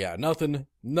 Yeah, nothing.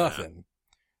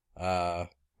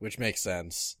 Which makes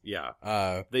sense.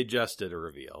 Yeah. They just did a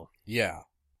reveal. Yeah.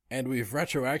 And we've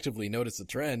retroactively noticed a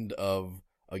trend of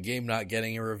a game not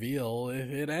getting a reveal if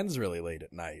it ends really late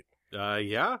at night.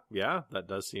 Yeah, that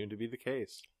does seem to be the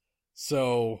case.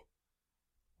 So,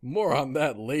 more on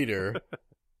that later.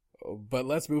 But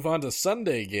let's move on to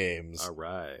Sunday games. All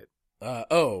right.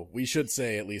 We should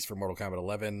say, at least for Mortal Kombat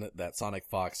 11, that Sonic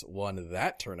Fox won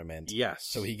that tournament. Yes.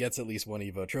 So he gets at least one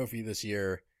EVO trophy this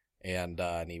year, and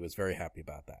he was very happy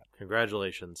about that.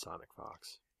 Congratulations, Sonic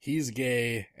Fox. He's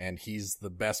gay, and he's the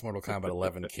best Mortal Kombat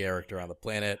 11 character on the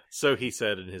planet. So he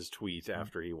said in his tweet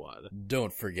after he won.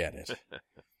 Don't forget it.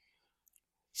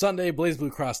 Sunday,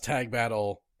 BlazBlue Cross Tag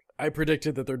Battle. I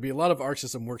predicted that there'd be a lot of Arc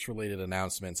System Works related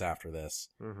announcements after this.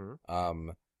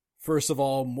 First of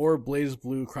all, more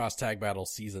BlazBlue Cross Tag Battle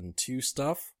Season 2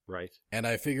 stuff. Right. And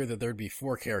I figured that there'd be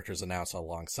 4 characters announced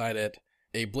alongside it.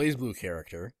 A BlazBlue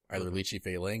character, either Li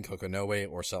Chi-Fei Ling, Kokonoe,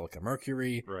 or Celica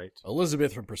Mercury. Right.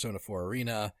 Elizabeth from Persona 4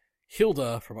 Arena.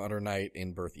 Hilda from Under Night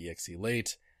in Birth EXE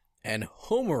Late. And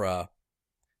Homura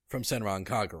from Senran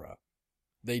Kagura.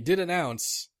 They did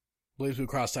announce BlazBlue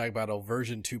Cross Tag Battle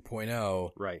version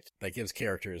 2.0. Right. That gives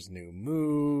characters new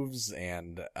moves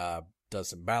and does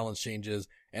some balance changes,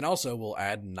 and also will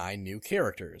add 9 new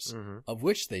characters, of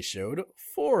which they showed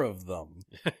 4 of them.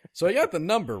 So I got the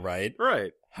number right.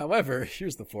 Right. However,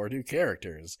 here's the 4 new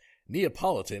characters.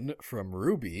 Neapolitan from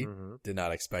Ruby. Did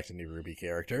not expect a new Ruby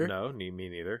character. No, me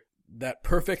neither. That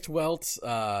Perfect Welt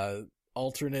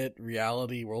alternate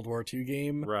reality World War II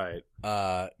game. Right.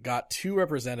 Got 2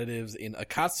 representatives in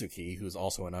Akatsuki, who's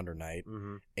also an Under Knight,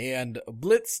 and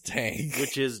Blitz Tank.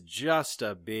 Which is just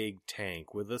a big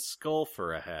tank with a skull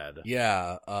for a head.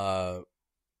 Yeah,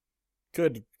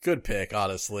 good pick,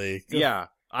 honestly. Yeah,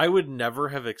 I would never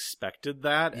have expected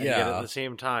that, and yet at the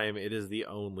same time, it is the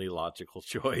only logical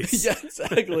choice. Yeah,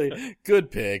 exactly. Good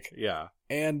pick. Yeah.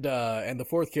 And the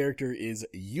 4th character is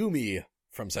Yumi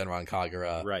from Senran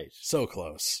Kagura. Right. So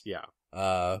close. Yeah.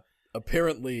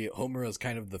 Apparently Homura is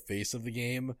kind of the face of the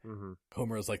game.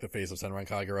 Homura is like the face of Senran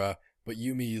Kagura, but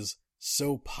Yumi's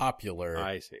so popular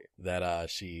I see. that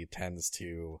she tends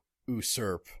to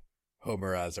usurp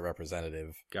Homura as a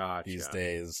representative these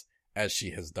days, as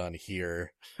she has done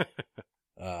here.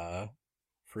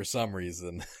 For some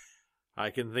reason.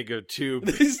 I can think of 2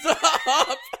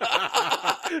 Stop!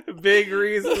 big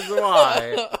reasons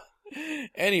why.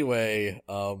 Anyway,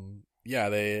 yeah,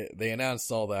 they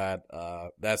announced all that.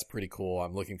 That's pretty cool.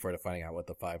 I'm looking forward to finding out what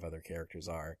the 5 other characters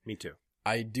are. Me too.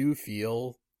 I do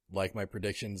feel like my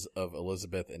predictions of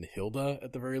Elizabeth and Hilda,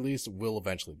 at the very least, will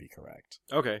eventually be correct.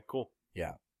 Okay, cool.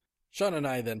 Yeah. Sean and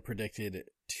I then predicted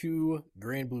 2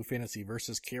 Grand Blue Fantasy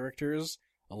Versus characters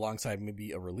alongside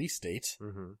maybe a release date.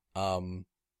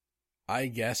 I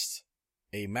guessed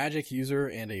a magic user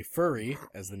and a furry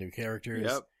as the new characters.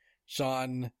 Yep.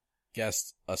 Sean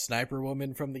guessed a sniper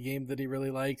woman from the game that he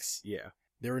really likes. Yeah.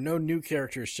 There were no new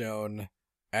characters shown.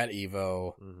 at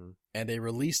EVO, and a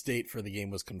release date for the game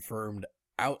was confirmed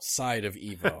outside of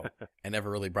EVO and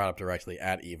never really brought up directly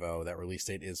at EVO. That release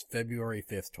date is February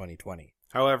 5th, 2020.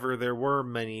 However, there were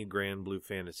many Grand Blue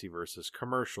Fantasy Versus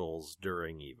commercials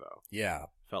during EVO. Yeah.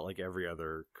 Felt like every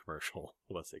other commercial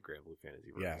was a Grand Blue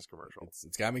Fantasy Versus commercial.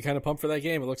 It's got me kind of pumped for that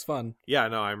game. It looks fun. Yeah,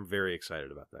 no, I'm very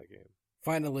excited about that game.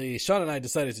 Finally, Sean and I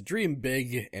decided to dream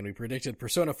big, and we predicted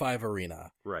Persona 5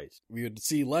 Arena. Right. We would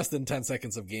see less than 10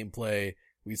 seconds of gameplay.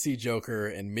 We'd see Joker,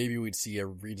 and maybe we'd see a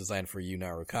redesign for Yu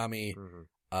Narukami.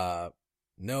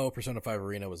 No, Persona 5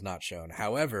 Arena was not shown.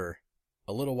 However,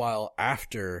 a little while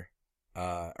after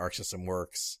Arc System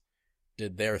Works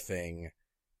did their thing,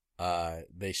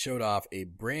 they showed off a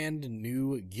brand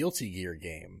new Guilty Gear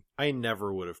game. I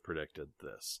never would have predicted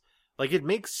this. Like, it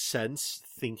makes sense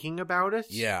thinking about it.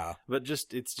 Yeah. But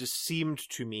it's just seemed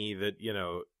to me that,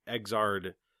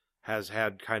 Exard has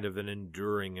had kind of an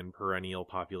enduring and perennial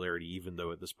popularity, even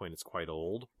though at this point it's quite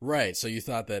old. Right. So you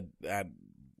thought that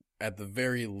at the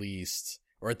very least,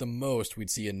 or at the most,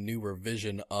 we'd see a new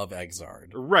revision of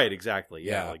Exard. Right, exactly.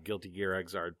 Yeah, Yeah. like Guilty Gear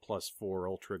Exard plus 4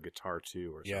 Ultra Guitar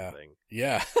 2 or something.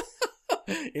 Yeah.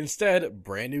 Instead,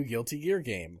 brand new Guilty Gear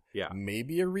game. Yeah.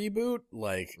 Maybe a reboot.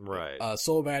 Like, Right.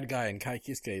 Soul Bad Guy and Kai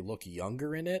Kisuke look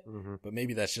younger in it, but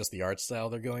maybe that's just the art style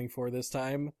they're going for this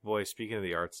time. Boy, speaking of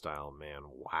the art style, man,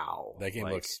 wow. That game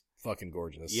looks fucking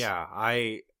gorgeous. Yeah,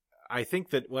 I think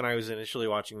that when I was initially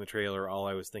watching the trailer, all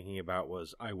I was thinking about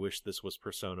was, I wish this was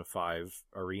Persona 5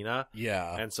 Arena.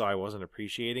 Yeah. And so I wasn't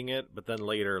appreciating it. But then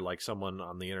later, like, someone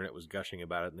on the internet was gushing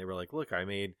about it, and they were like, look, I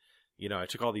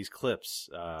took all these clips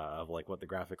of, like, what the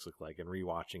graphics look like, and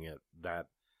rewatching it,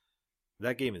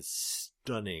 that game is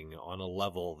stunning on a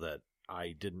level that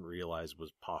I didn't realize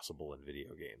was possible in video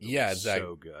games. Yeah, exactly.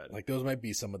 So good. Like, those might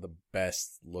be some of the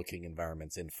best looking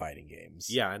environments in fighting games.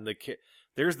 Yeah, and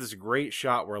there's this great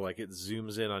shot where, like, it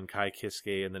zooms in on Kai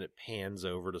Kisuke and then it pans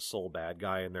over to Soul Bad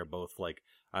Guy, and they're both, like,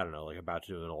 I don't know, like, about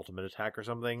to do an ultimate attack or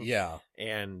something. Yeah.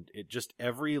 And it just,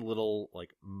 every little, like,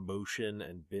 motion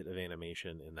and bit of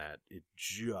animation in that, it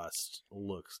just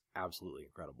looks absolutely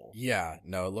incredible. Yeah,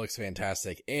 no, it looks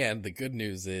fantastic. And the good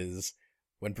news is,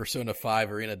 when Persona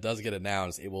 5 Arena does get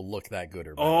announced, it will look that good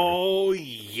or better. Oh,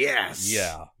 yes!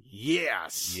 Yeah.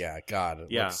 Yes! Yeah, God,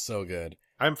 it looks so good.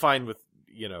 I'm fine with,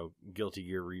 Guilty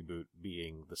Gear Reboot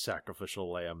being the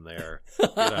sacrificial lamb there,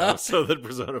 so that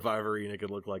Persona 5 Arena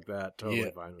could look like that.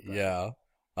 Totally fine with that.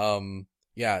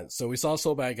 Yeah. So we saw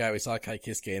Soul Bad Guy, we saw Kai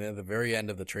Kisuke, and at the very end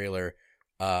of the trailer,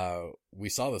 we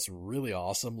saw this really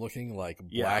awesome looking, like,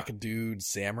 black dude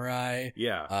samurai.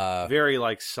 Yeah. Very,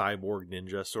 like, cyborg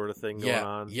ninja sort of thing going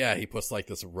on. Yeah, he puts, like,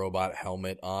 this robot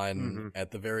helmet on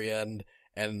at the very end,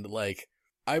 and, like,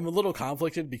 I'm a little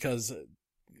conflicted because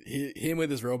him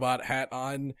with his robot hat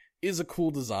on is a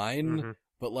cool design,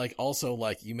 but, like, also,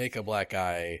 like, you make a black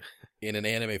guy in an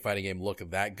anime fighting game look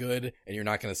that good, and you're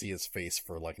not going to see his face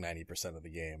for, like, 90% of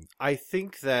the game. I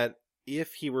think that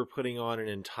if he were putting on an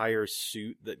entire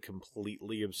suit that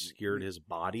completely obscured his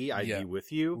body, I'd be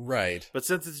with you. Right. But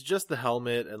since it's just the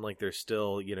helmet and, like, there's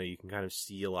still, you can kind of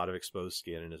see a lot of exposed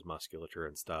skin in his musculature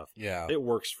and stuff. Yeah. It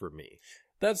works for me.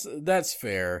 That's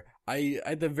fair. I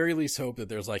at the very least hope that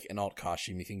there's, like, an alt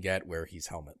costume you can get where he's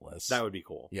helmetless. That would be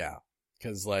cool. Yeah.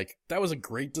 Because, like, that was a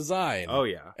great design. Oh,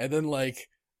 yeah. And then, like...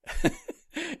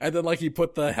 and then, like, he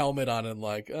put the helmet on and,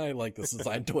 like, I like this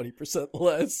design 20%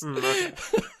 less. Okay.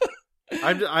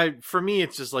 For me,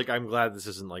 it's just, like, I'm glad this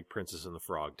isn't, like, Princess and the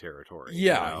Frog territory.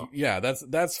 Yeah, yeah,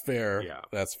 that's fair. Yeah.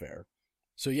 That's fair.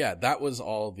 So, yeah, that was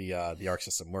all the Arc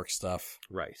System Works stuff.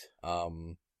 Right.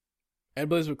 And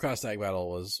Blizzard Cross Tag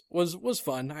Battle was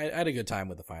fun. I had a good time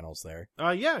with the finals there.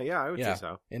 Yeah, I would say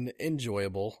so. And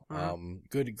enjoyable.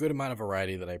 Good amount of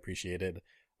variety that I appreciated.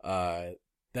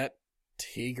 That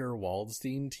Tager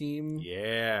Waldstein team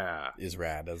is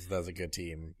rad. That's a good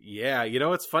team. Yeah,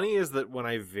 what's funny is that when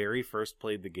I very first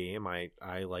played the game, I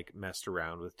like messed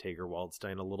around with Tager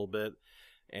Waldstein a little bit.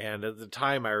 And at the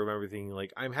time, I remember thinking,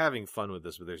 like, I'm having fun with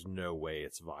this, but there's no way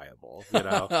it's viable.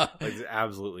 Like, there's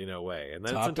absolutely no way. And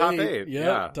then it's in top 8.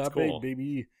 Yeah, top cool. 8,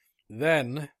 baby.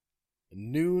 Then,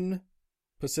 noon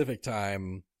Pacific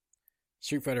time,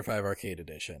 Street Fighter V Arcade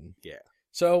Edition. Yeah.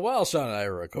 So while Sean and I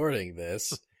were recording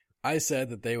this, I said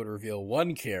that they would reveal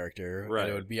one character, and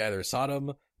it would be either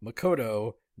Sodom,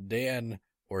 Makoto, Dan,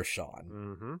 or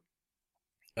Sean.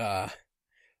 But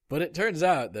it turns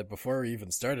out that before we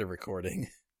even started recording,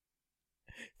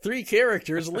 3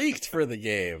 characters leaked for the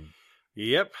game.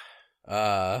 Yep.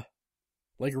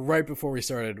 Like right before we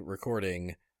started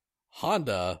recording,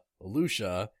 Honda,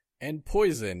 Lucia, and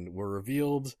Poison were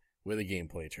revealed with a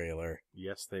gameplay trailer.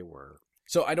 Yes, they were.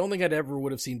 So I don't think I'd ever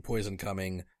would have seen Poison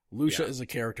coming. Lucia is a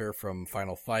character from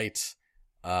Final Fight.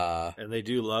 And they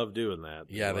do love doing that.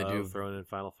 They do. Throwing in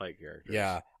Final Fight characters.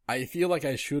 Yeah. I feel like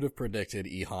I should have predicted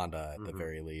E Honda at the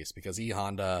very least, because E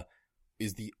Honda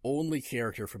is the only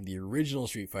character from the original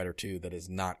Street Fighter 2 that is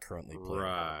not currently playable.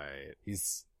 Right.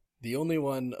 He's the only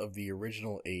one of the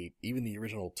original 8, even the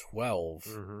original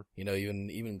 12, even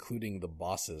including the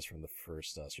bosses from the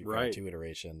first Street Fighter 2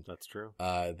 iteration. That's true.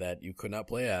 That you could not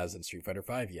play as in Street Fighter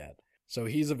 5 yet. So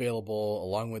he's available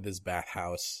along with his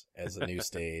bathhouse as a new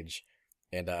stage.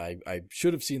 And I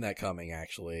should have seen that coming,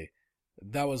 actually.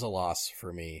 That was a loss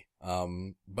for me.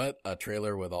 But a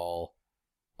trailer with all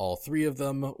 3 of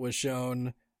them was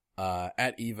shown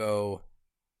at EVO.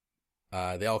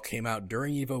 They all came out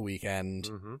during EVO weekend.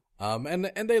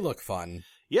 And they look fun.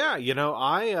 Yeah,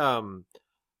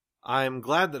 I'm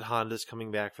glad that Honda's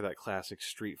coming back for that classic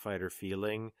Street Fighter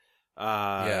feeling.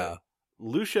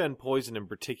 Lucia and Poison in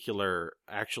particular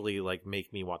actually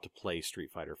make me want to play Street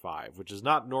Fighter 5, which is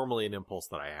not normally an impulse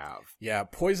that I have. Yeah,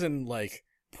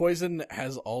 Poison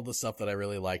has all the stuff that I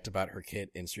really liked about her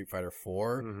kit in Street Fighter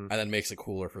 4, and then makes it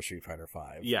cooler for Street Fighter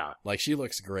 5. Yeah. She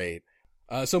looks great.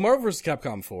 So Marvel vs.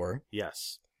 Capcom 4.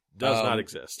 Yes. Does not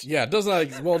exist. Yeah, does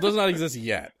not exist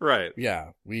yet. Right.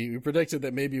 Yeah, we predicted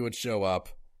that maybe it would show up.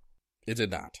 It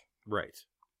did not. Right.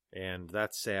 And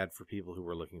that's sad for people who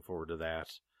were looking forward to that.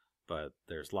 But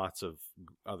there's lots of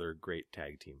other great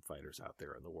tag team fighters out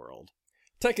there in the world.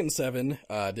 Tekken 7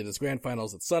 did its grand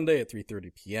finals at Sunday at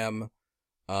 3:30 p.m.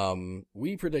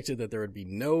 We predicted that there would be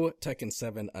no Tekken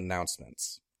 7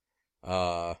 announcements.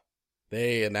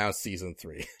 They announced Season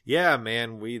 3. Yeah,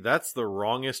 man, that's the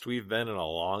wrongest we've been in a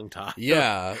long time.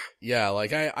 yeah,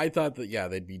 I thought that,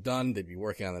 they'd be done, they'd be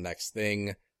working on the next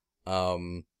thing.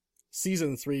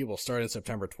 Season 3 will start in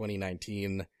September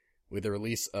 2019 with the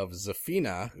release of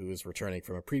Zafina, who is returning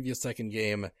from a previous Tekken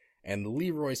game, and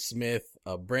Leroy Smith,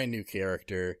 a brand new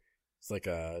character. It's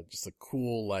just a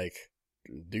cool,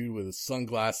 dude with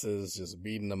sunglasses, just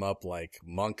beating them up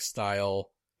monk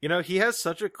style. He has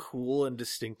such a cool and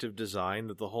distinctive design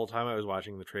that the whole time I was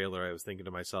watching the trailer, I was thinking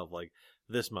to myself,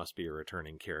 this must be a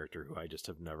returning character who I just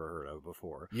have never heard of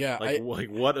before. Yeah.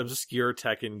 What obscure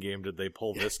Tekken game did they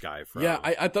pull this guy from? Yeah,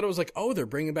 I thought it was they're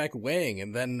bringing back Wang.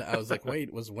 And then I was like,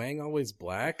 wait, was Wang always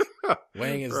black?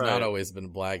 Wang has not always been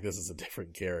black. This is a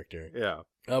different character. Yeah.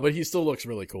 But he still looks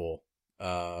really cool.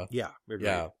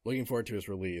 Looking forward to his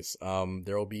release.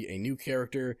 There will be a new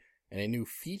character and a new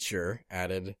feature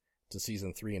added to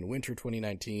Season 3 in winter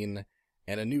 2019,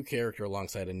 and a new character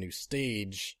alongside a new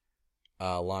stage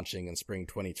launching in spring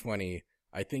 2020.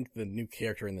 I think the new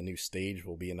character in the new stage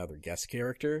will be another guest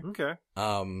character. Okay.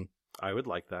 I would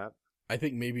like that. I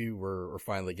think maybe we're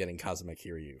finally getting Kazuma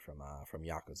Kiryu from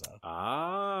Yakuza.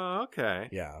 Ah, okay.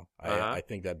 Yeah, I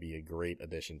think that'd be a great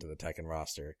addition to the Tekken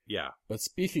roster. Yeah. But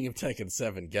speaking of Tekken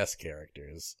 7 guest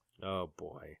characters. Oh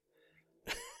boy.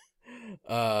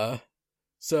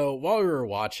 So while we were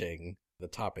watching the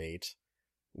top 8,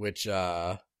 which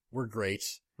were great,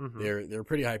 they're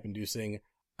pretty hype inducing.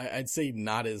 I'd say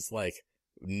not as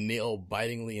nail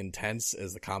bitingly intense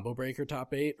as the Combo Breaker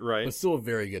top 8, right? But still a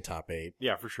very good top 8.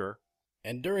 Yeah, for sure.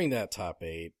 And during that top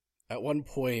 8, at one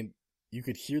point you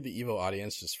could hear the EVO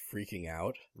audience just freaking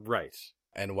out. Right.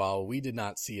 And while we did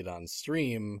not see it on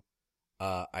stream,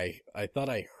 I thought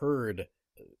I heard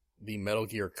the Metal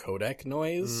Gear codec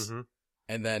noise.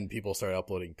 And then people started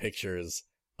uploading pictures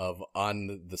of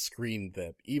on the screen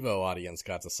that EVO audience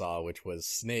got to saw, which was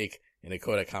Snake in a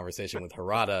codec conversation with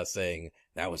Harada saying,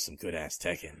 that was some good ass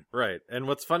Tekken. Right. And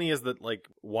what's funny is that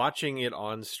watching it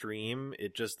on stream,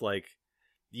 it just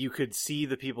you could see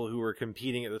the people who were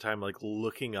competing at the time,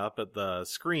 looking up at the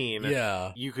screen.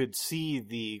 Yeah. You could see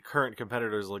the current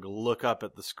competitors look up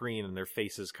at the screen and their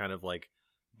faces kind of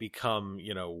become,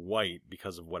 white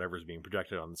because of whatever's being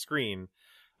projected on the screen.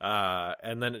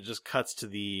 And then it just cuts to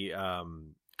the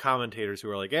commentators who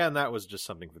are and that was just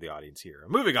something for the audience here.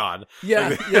 Moving on.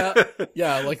 Yeah,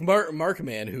 yeah.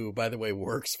 Markman, who, by the way,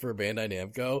 works for Bandai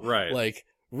Namco. Right.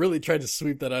 Really tried to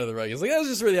sweep that out of the rug. He's that's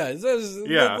just really,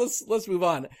 let's move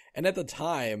on. And at the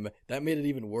time, that made it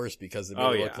even worse because it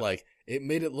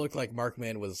made it look like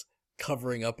Markman was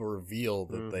covering up a reveal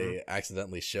that they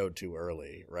accidentally showed too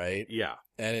early, right? Yeah.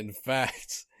 And in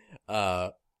fact,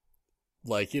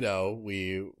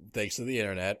 we, thanks to the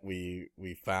internet, we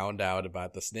found out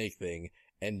about the Snake thing,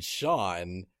 and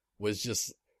Sean was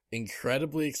just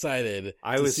incredibly excited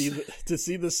to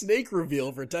see the Snake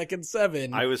reveal for Tekken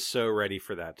 7. I was so ready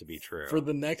for that to be true. For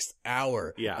the next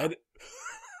hour. Yeah. And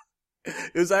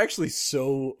It was actually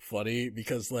so funny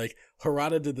because, like,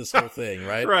 Harada did this whole thing,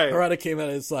 right? Right. Harada came out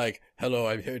and it's like, hello,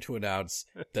 I'm here to announce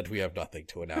that we have nothing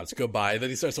to announce. Goodbye. And then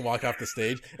he starts to walk off the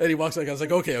stage and he walks like, I was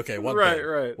like, okay,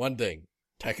 one thing.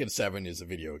 Tekken 7 is a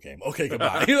video game. Okay,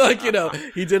 goodbye. Like, you know,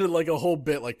 he did it like a whole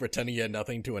bit, like pretending he had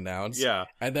nothing to announce. Yeah.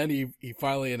 And then he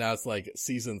finally announced like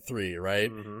season 3,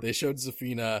 right? Mm-hmm. They showed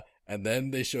Zafina and then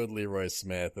they showed Leroy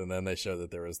Smith and then they showed that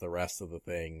there was the rest of the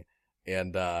thing.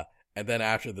 And then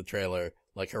after the trailer,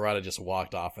 like Harada just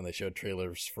walked off and they showed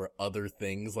trailers for other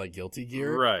things like Guilty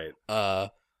Gear. Right.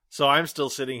 So I'm still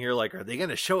sitting here like, are they going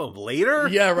to show him later?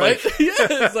 Yeah, right? Like... Yeah,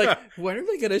 it's like, when are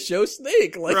they going to show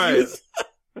Snake? Like, right.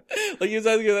 He was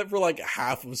asking that for like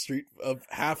half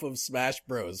of Smash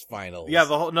Bros. Finals. Yeah,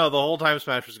 the whole time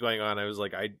Smash was going on, I was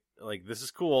like, this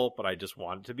is cool, but I just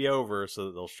want it to be over so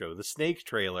that they'll show the Snake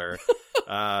trailer.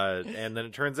 And then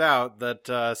it turns out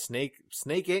that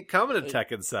Snake ain't coming to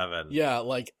Tekken 7. Yeah,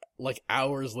 like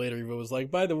hours later, he was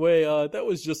like, by the way, that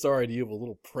was just our idea of a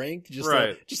little prank,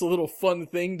 just a little fun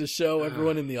thing to show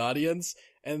everyone in the audience.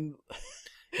 And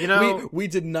you know, we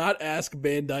did not ask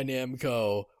Bandai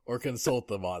Namco or consult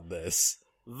them on this.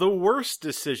 The worst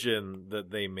decision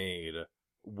that they made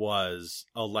was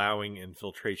allowing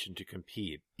Infiltration to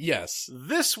compete. Yes.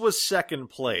 This was second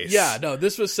place. Yeah, no,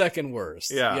 this was second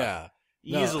worst. Yeah.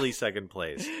 Easily second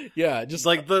place. Yeah, just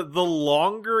like the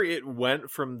longer it went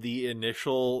from the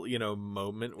initial,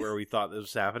 moment where we thought this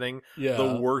was happening,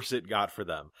 the worse it got for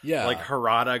them. Yeah. Like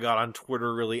Harada got on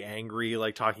Twitter really angry,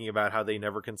 like talking about how they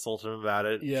never consulted him about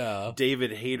it. Yeah.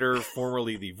 David Hayter,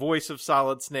 formerly the voice of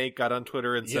Solid Snake, got on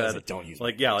Twitter and said, like, don't use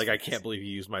I can't believe you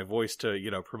used my voice to,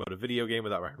 promote a video game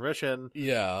without my permission.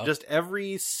 Yeah. Just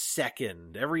every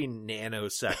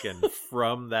nanosecond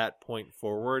from that point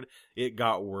forward, it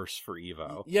got worse for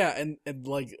EVO. Yeah, and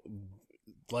like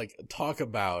talk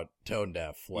about tone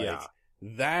deaf. Like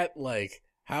that, like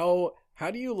how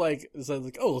do you so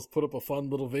like, oh, let's put up a fun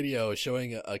little video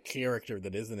showing a character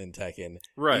that isn't in Tekken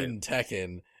in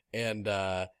Tekken and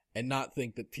not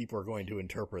think that people are going to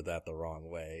interpret that the wrong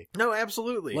way. No,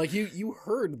 absolutely. Like you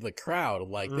heard the crowd,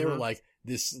 like they were like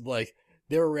this, like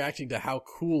they were reacting to how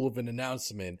cool of an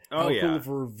announcement, how cool of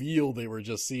a reveal they were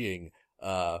just seeing.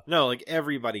 No, like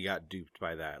everybody got duped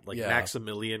by that. Like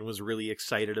Maximilian was really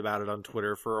excited about it on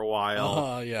Twitter for a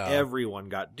while. Everyone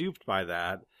got duped by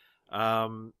that.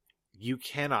 You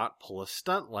cannot pull a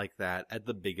stunt like that at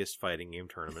the biggest fighting game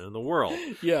tournament in the world.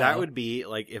 That would be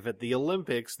like if at the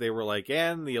Olympics they were like,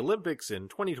 and the Olympics in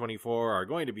 2024 are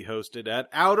going to be hosted at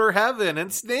Outer Heaven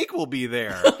and Snake will be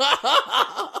there.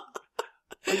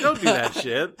 Like, don't do that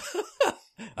shit.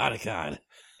 Otacon,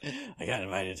 I got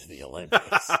invited to the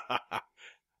Olympics.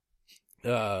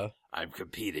 I'm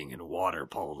competing in water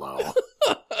polo.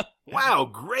 Wow,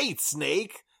 great,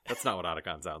 Snake. That's not what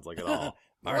Otacon sounds like at all.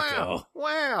 Marco.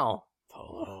 Wow.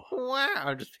 Polo. Wow.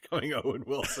 I'm just becoming Owen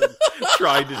Wilson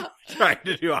trying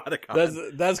to do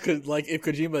Otacon. That's cause, like, if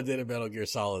Kojima did a Metal Gear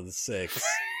Solid 6.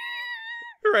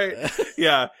 Right.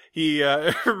 Yeah. He,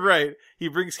 right. He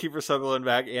brings Kiefer Sutherland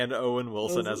back and Owen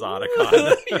Wilson as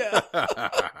Otacon.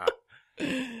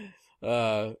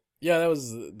 Yeah, that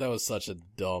was such a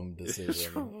dumb decision.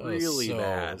 It's really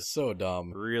bad. So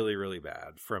dumb. Really, really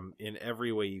bad. In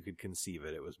every way you could conceive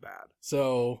it, it was bad.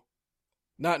 So,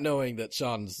 not knowing that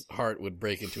Sean's heart would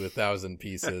break into 1,000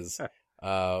 pieces,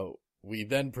 we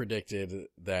then predicted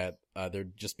that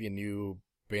there'd just be a new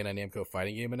Bandai Namco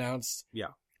fighting game announced. Yeah.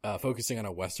 Focusing on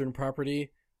a Western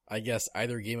property. I guess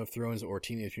either Game of Thrones or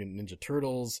Teenage Mutant Ninja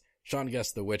Turtles. Sean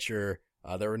guessed The Witcher.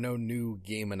 There were no new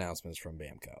game announcements from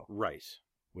Bamco. Right.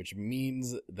 Which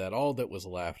means that all that was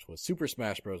left was Super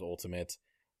Smash Bros. Ultimate,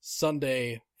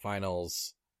 Sunday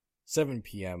finals, 7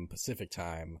 p.m. Pacific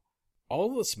time.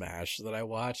 All the Smash that I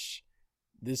watched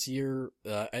this year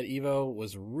at EVO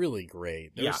was really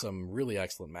great. There were some really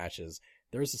excellent matches.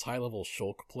 There was this high-level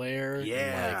Shulk player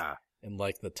in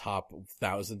the top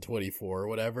 1024 or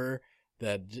whatever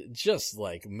that just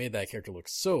made that character look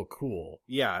so cool.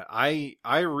 Yeah, I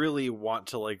really want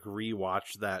to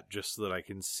rewatch that just so that I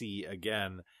can see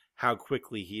again how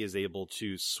quickly he is able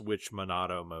to switch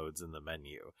Monado modes in the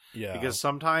menu. Yeah. Because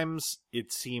sometimes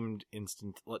it seemed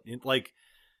instant,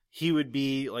 he would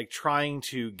be trying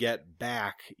to get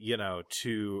back,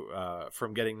 to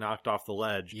from getting knocked off the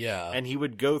ledge. Yeah. And he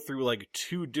would go through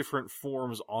 2 different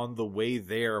forms on the way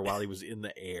there while he was in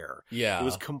the air. Yeah. It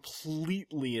was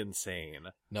completely insane.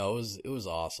 No, it was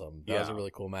awesome. That was a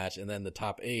really cool match. And then the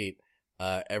top 8,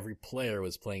 every player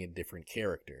was playing a different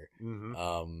character.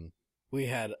 Mm-hmm. We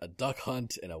had a Duck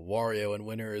Hunt and a Wario in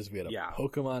winners. We had a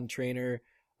Pokemon trainer.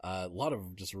 A lot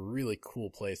of just really cool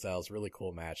play styles, really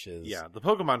cool matches. Yeah, the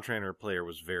Pokemon Trainer player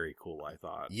was very cool, I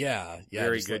thought. Yeah.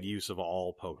 Very good use of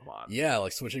all Pokemon. Yeah,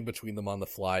 like switching between them on the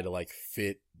fly to like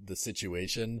fit the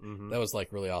situation. Mm-hmm. That was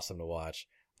like really awesome to watch.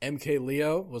 MK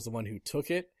Leo was the one who took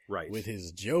it. Right. With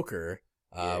his Joker,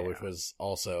 which was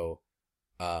also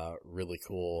really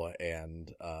cool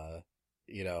and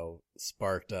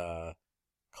sparked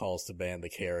calls to ban the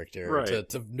character, right.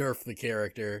 to nerf the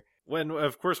character. When,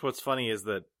 of course, what's funny is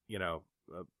that,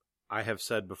 I have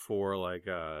said before, like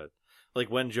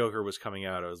when Joker was coming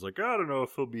out, I was like, I don't know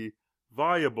if he'll be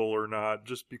viable or not,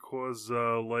 just because,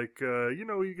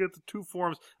 you get the 2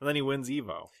 forms, and then he wins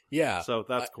EVO. Yeah. So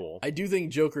that's cool. I do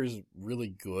think Joker's really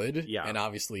good. Yeah. And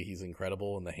obviously he's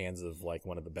incredible in the hands of, like,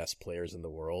 one of the best players in the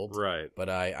world. Right. But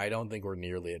I don't think we're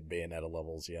nearly at Bayonetta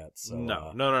levels yet. So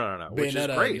No. Bayonetta Which is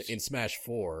great. in Smash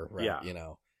 4, right?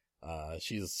 Yeah.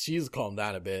 She's calmed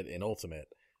down a bit in Ultimate.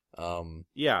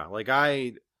 Yeah, like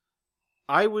I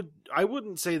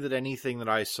wouldn't say that anything that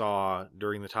I saw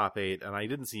during the top 8, and I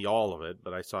didn't see all of it,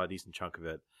 but I saw a decent chunk of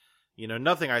it.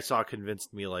 Nothing I saw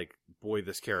convinced me like, boy,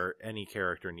 any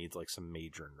character needs like some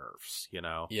major nerfs,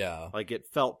 Yeah. Like it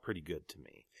felt pretty good to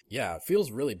me. Yeah, it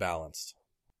feels really balanced,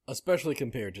 especially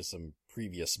compared to some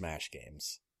previous Smash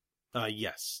games.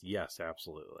 Yes,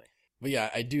 absolutely. But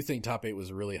yeah, I do think top 8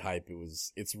 was really hype.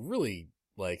 It's really,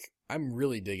 like, I'm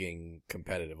really digging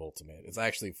competitive Ultimate. It's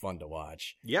actually fun to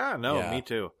watch. Yeah, me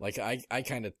too. Like, I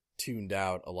kind of tuned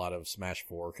out a lot of Smash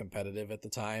 4 competitive at the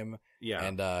time. Yeah.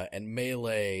 And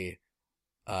Melee,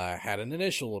 had an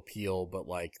initial appeal, but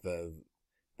like the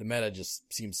meta just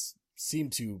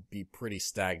seemed to be pretty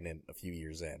stagnant a few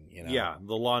years in, Yeah,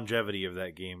 the longevity of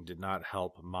that game did not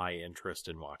help my interest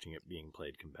in watching it being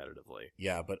played competitively.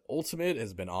 Yeah, but Ultimate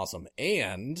has been awesome,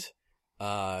 and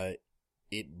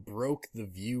it broke the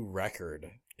view record.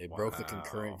 It broke the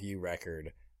concurrent view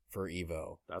record for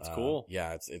EVO. That's cool.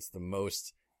 Yeah, it's the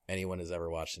most anyone has ever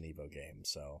watched an EVO game,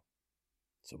 so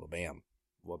bam.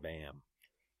 Wabam.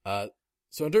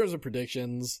 So in terms of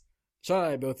predictions, Sean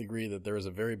and I both agree that there is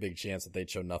a very big chance that they'd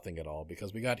show nothing at all,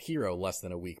 because we got Hero less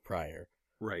than a week prior.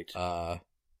 Right. But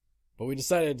we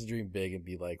decided to dream big and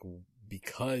be like,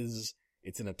 because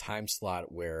it's in a time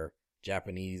slot where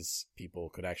Japanese people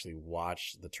could actually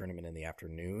watch the tournament in the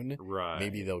afternoon, right,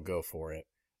 maybe they'll go for it.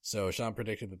 So Sean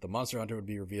predicted that the Monster Hunter would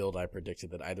be revealed. I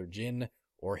predicted that either Jin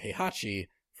or Heihachi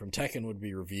from Tekken would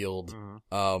be revealed.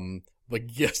 Mm-hmm. But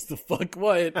guess the fuck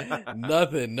what?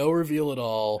 Nothing. No reveal at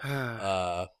all.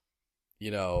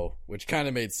 Which kind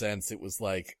of made sense. It was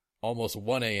like almost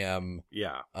 1 a.m.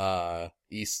 Yeah.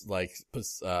 East, like,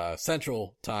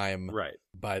 Central time. Right.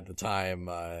 By the time,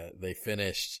 they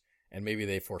finished, and maybe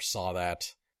they foresaw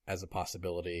that as a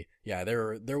possibility. Yeah,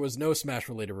 there was no Smash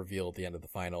related reveal at the end of the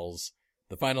finals.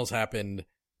 The finals happened.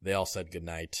 They all said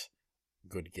goodnight.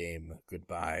 Good game.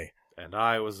 Goodbye. And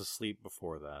I was asleep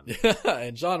before then.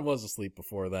 And John was asleep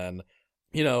before then.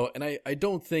 And I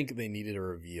don't think they needed a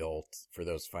reveal for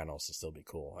those finals to still be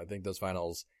cool. I think those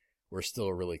finals were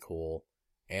still really cool.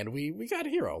 And we got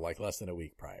Hero like less than a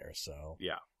week prior, so.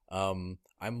 Yeah. I'm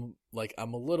a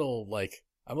little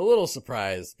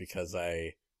surprised because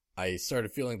I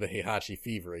started feeling the Heihachi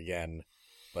fever again,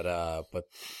 but a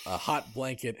hot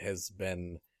blanket has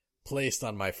been placed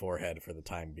on my forehead for the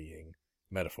time being,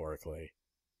 metaphorically.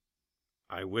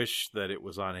 I wish that it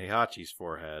was on Heihachi's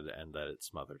forehead and that it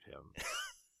smothered him.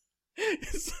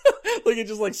 Like it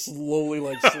just like slowly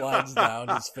like slides down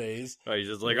his face. Oh, he's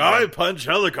just like, I punch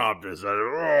helicopters.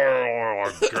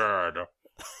 Oh, God.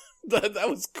 That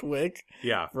was quick.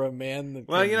 Yeah. For a man that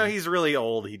well, he's really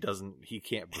old. He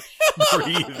can't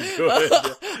breathe good.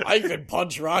 I can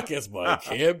punch rockets, but I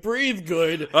can't breathe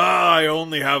good. I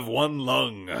only have one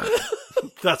lung.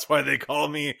 That's why they call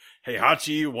me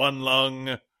Heihachi One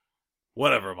Lung.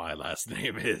 Whatever my last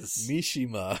name is.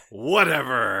 Mishima.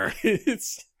 Whatever.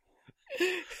 It's...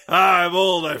 I'm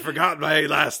old. I forgot my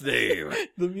last name.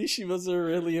 The Mishimas are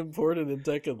really important in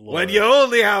Tekken lore. When you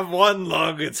only have one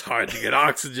lung, it's hard to get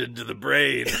oxygen to the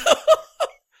brain.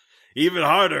 Even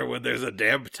harder when there's a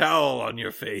damp towel on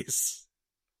your face.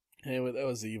 Anyway, that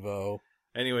was EVO.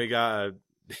 Anyway,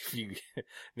 if you,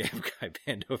 Namkai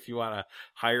Bando, if you want to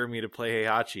hire me to play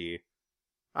Heihachi,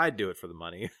 I'd do it for the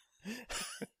money.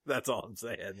 That's all I'm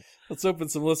saying. Let's open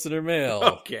some listener mail.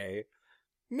 Okay.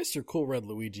 Mr. Cool Red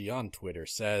Luigi on Twitter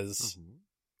says,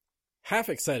 half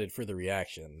excited for the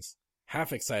reactions,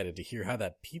 half excited to hear how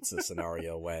that pizza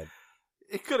scenario went.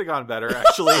 It could have gone better,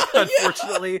 actually,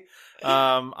 unfortunately.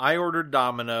 I ordered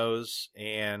Domino's,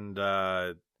 and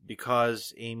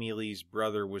because Amy Lee's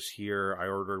brother was here, I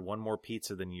ordered one more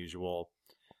pizza than usual.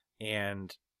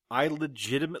 And I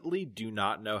legitimately do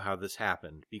not know how this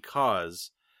happened,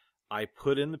 because I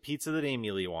put in the pizza that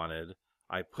Amy Lee wanted.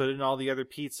 I put in all the other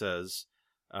pizzas,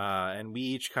 and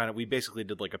we basically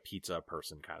did like a pizza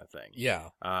person kind of thing. Yeah.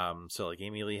 So like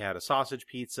Amy Lee had a sausage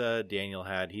pizza. Daniel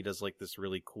he does like this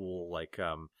really cool, like,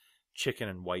 chicken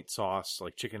and white sauce,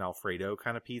 like chicken Alfredo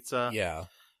kind of pizza. Yeah.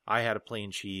 I had a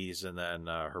plain cheese, and then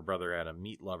her brother had a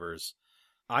meat lovers.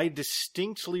 I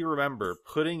distinctly remember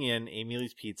putting in Amy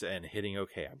Lee's pizza and hitting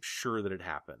okay. I'm sure that it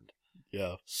happened.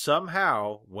 Yeah.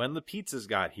 Somehow, when the pizzas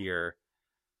got here,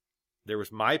 there was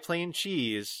my plain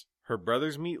cheese, her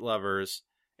brother's meat lovers,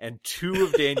 and 2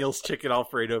 of Daniel's chicken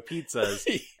Alfredo pizzas,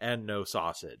 and no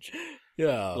sausage.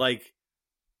 Yeah. Like,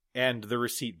 and the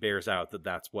receipt bears out that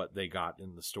that's what they got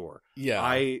in the store. Yeah.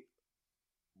 I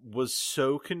was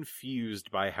so confused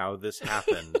by how this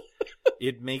happened.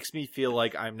 It makes me feel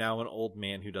like I'm now an old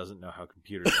man who doesn't know how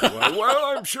computers work.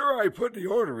 Well, I'm sure I put the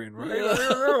order in, right? I don't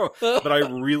know. But I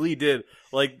really did.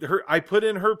 Like, I put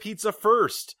in her pizza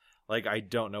first. Like, I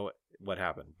don't know what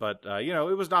happened. But,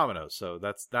 it was Domino's, so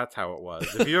that's how it was.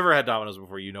 If you ever had Domino's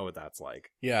before, you know what that's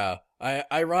like. Yeah.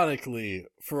 Ironically,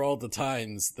 for all the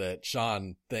times that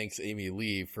Sean thanks Amy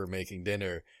Lee for making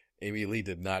dinner, Amy Lee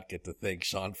did not get to thank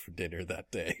Sean for dinner that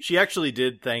day. She actually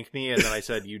did thank me, and then I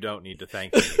said, you don't need to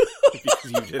thank me.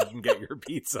 Because you didn't get your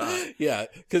pizza. Yeah,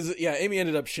 because Amy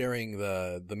ended up sharing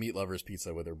the meat lovers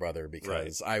pizza with her brother,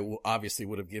 because I obviously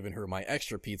would have given her my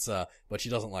extra pizza, but she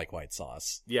doesn't like white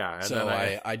sauce. Yeah, and so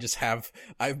then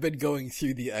I've been going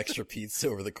through the extra pizza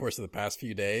over the course of the past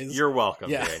few days. You're welcome,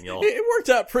 Daniel. It worked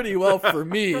out pretty well for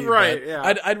me. Right?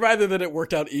 Yeah. I'd rather that it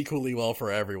worked out equally well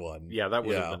for everyone. Yeah, that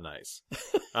would have been nice.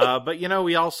 But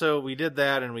we did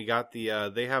that, and we got they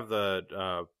have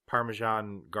the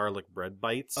Parmesan garlic bread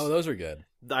bites. Oh, those are good.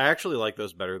 I actually like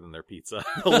those better than their pizza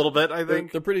a little bit, I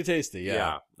think. They're pretty tasty,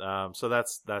 yeah. So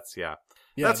that's that's how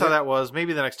that was.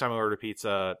 Maybe the next time I order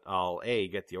pizza, I'll A,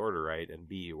 get the order right, and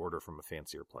B, order from a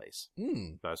fancier place.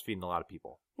 I was feeding a lot of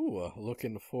people. Ooh,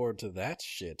 looking forward to that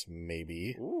shit,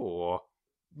 maybe. Ooh.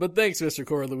 But thanks,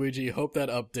 Mr. Luigi. Hope that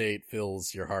update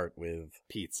fills your heart with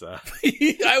pizza.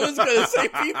 I was gonna say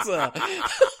pizza.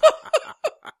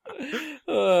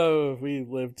 Oh, we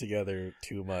live together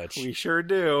too much. We sure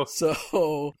do.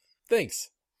 So,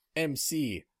 thanks,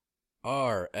 MCRL.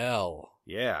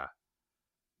 Yeah.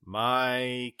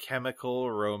 My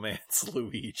Chemical Romance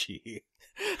Luigi.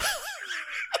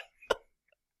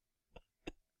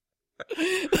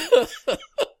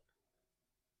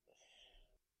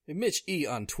 Mitch E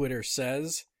on Twitter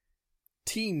says,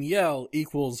 Team Yell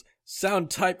equals sound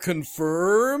type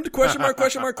confirmed? Question mark,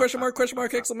 question mark, question mark, question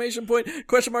mark, exclamation point,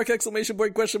 question mark, exclamation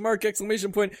point, question mark,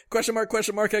 exclamation point, question mark,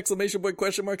 exclamation point,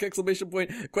 question mark, exclamation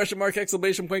point, question mark,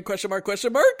 exclamation point, question mark,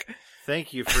 question mark.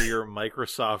 Thank you for your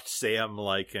Microsoft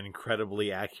Sam-like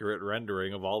incredibly accurate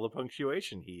rendering of all the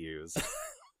punctuation he used.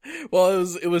 Well,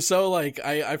 it was so like,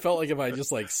 I felt like if I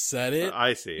just like said it,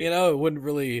 I see. It wouldn't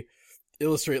really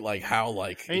illustrate like how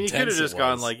like I mean, you could have just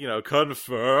gone like,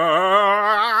 confirmed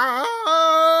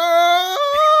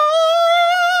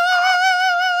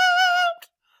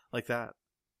like that.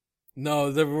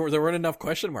 No, there weren't enough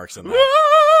question marks in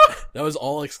that. That was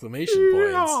all exclamation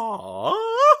points.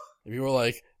 If you were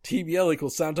like, TBL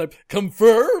equals sound type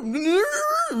confirmed.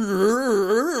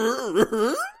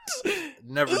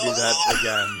 Never do that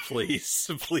again, please.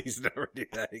 Please never do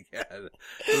that again.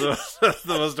 That's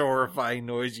the most horrifying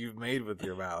noise you've made with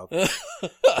your mouth.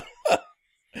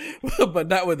 But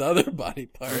not with other body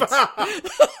parts.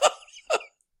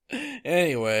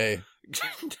 Anyway.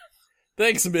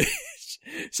 Thanks, Mitch.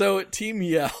 So, Team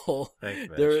Yell. Thanks,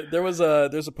 Mitch. there's a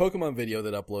Pokemon video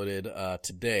that uploaded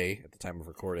today at the time of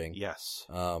recording. Yes.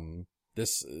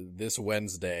 This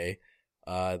Wednesday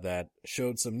that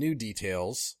showed some new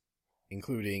details,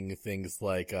 including things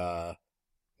like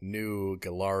new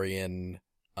Galarian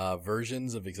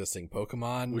versions of existing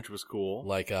Pokemon, which was cool.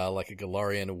 Like a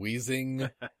Galarian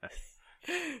Weezing,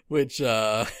 which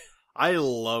I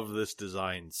love this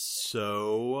design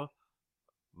so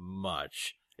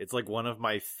much. It's like one of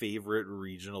my favorite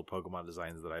regional Pokemon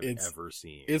designs that I've ever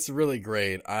seen. It's really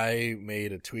great. I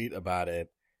made a tweet about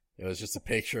it. It was just a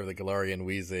picture of the Galarian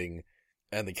Weezing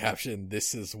and the caption,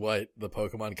 "This is what the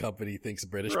Pokemon company thinks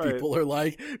British people are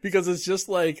like," because it's just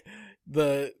like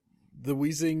the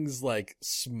Weezing's like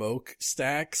smoke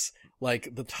stacks,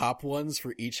 like the top ones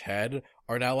for each head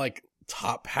are now like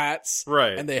top hats,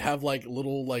 right? And they have like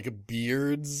little like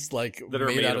beards like that are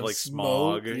made out of like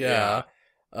smoke. smog. Yeah.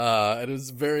 And it was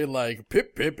very like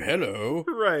pip pip hello.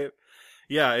 Right.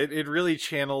 Yeah, it really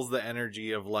channels the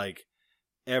energy of like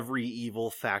every evil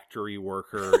factory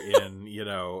worker in,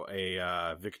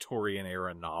 a Victorian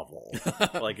era novel.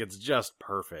 Like, it's just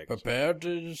perfect. Prepare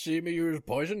to see me use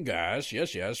poison gas.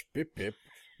 Yes, yes. Pip, pip.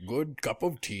 Good cup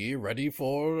of tea ready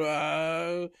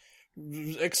for,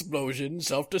 explosion,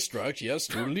 self-destruct. Yes,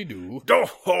 totally do.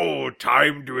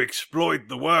 Time to exploit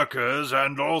the workers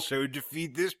and also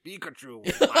defeat this Pikachu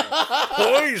with my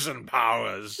poison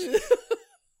powers.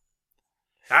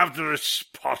 After a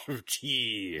spot of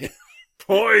tea.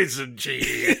 Poison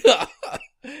tea.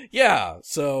 Yeah,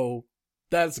 so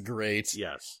that's great.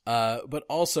 Yes. But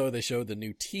also they showed the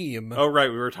new team. Oh, right.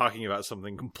 We were talking about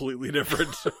something completely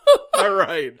different. All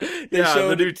right.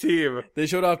 The new team. They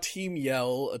showed off Team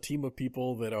Yell, a team of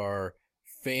people that are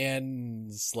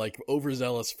fans, like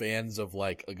overzealous fans of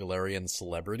like a Galarian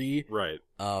celebrity. Right.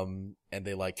 And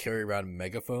they like carry around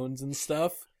megaphones and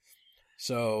stuff.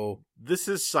 So this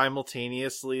is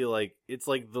simultaneously like, it's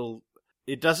like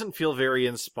it doesn't feel very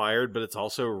inspired, but it's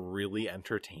also really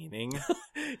entertaining.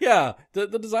 Yeah, the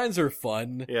designs are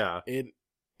fun. Yeah. It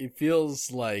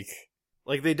feels like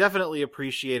they definitely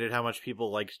appreciated how much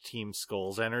people liked Team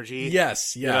Skull's energy.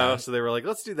 Yes, yeah. So they were like,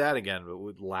 let's do that again, but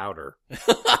with louder.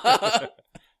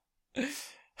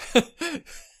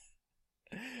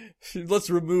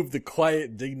 Let's remove the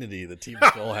quiet dignity that Team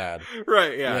Skull had.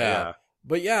 Right, yeah.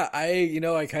 But yeah, I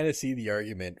kind of see the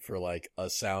argument for like a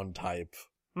sound type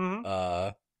in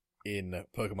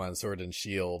Pokemon Sword and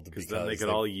Shield because then they could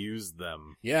all use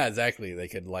them. Yeah, exactly. They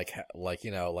could like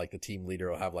the team leader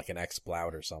will have like an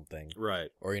X-Ploud or something. Right.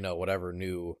 Or whatever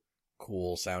new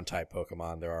cool sound type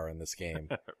Pokemon there are in this game.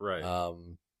 Right.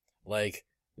 Like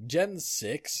Gen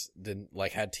 6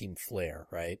 had Team Flare,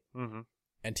 right? Mm-hmm.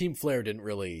 And Team Flare didn't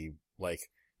really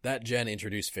that gen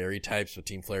introduced fairy types, but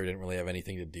Team Flare didn't really have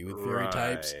anything to do with fairy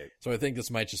types. So I think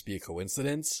this might just be a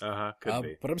coincidence. Could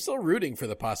be. But I'm still rooting for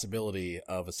the possibility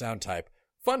of a sound type.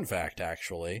 Fun fact,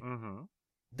 actually,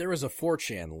 there was a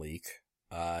 4chan leak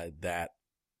that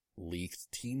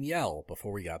leaked Team Yell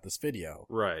before we got this video.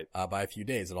 Right. By a few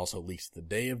days. It also leaked the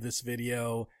day of this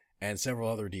video and several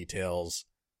other details.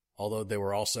 Although there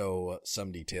were also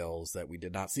some details that we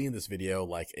did not see in this video,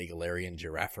 like a Galarian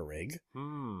Girafarig.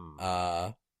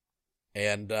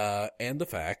 And the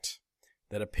fact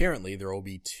that apparently there will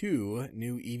be 2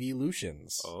 new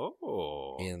evolutions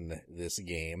in this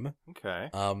game. Okay.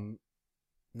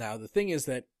 Now the thing is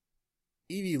that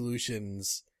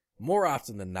evolutions more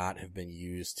often than not have been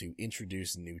used to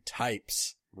introduce new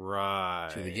types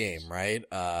to the game, right?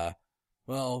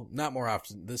 Well, not more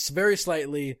often. This very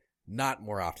slightly, not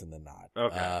more often than not.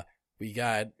 Okay. We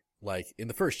got in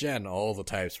the first gen, all the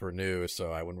types were new,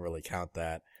 so I wouldn't really count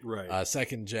that. Right.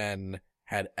 Second gen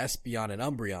had Espeon and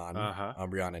Umbreon.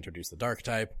 Umbreon introduced the dark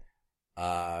type.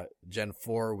 Gen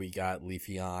 4, we got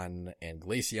Leafeon and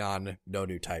Glaceon. No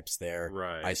new types there.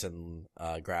 Right. Ice and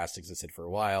Grass existed for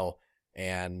a while.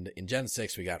 And in Gen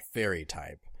 6, we got Fairy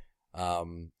type.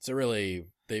 So really,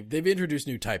 they've introduced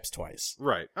new types twice.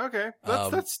 Right. Okay.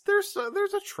 There's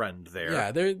a trend there.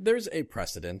 Yeah, there's a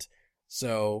precedent.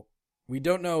 So we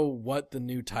don't know what the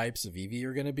new types of Eevee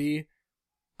are going to be.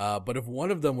 But if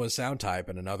one of them was sound type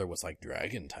and another was like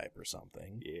dragon type or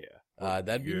something. Yeah.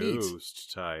 That'd be neat.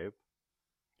 Ghost type.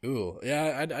 Ooh,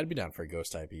 yeah, I'd be down for a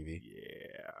ghost type Eevee.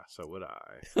 Yeah, so would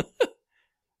I.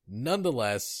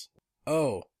 Nonetheless,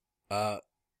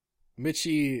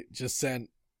 Mitchie just sent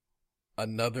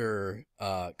another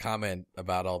comment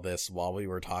about all this while we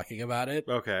were talking about it.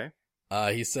 Okay.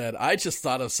 He said, I just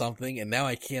thought of something and now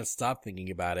I can't stop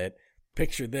thinking about it.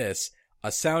 Picture this,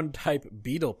 a sound type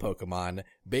beetle Pokemon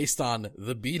based on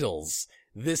the Beatles.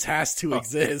 This has to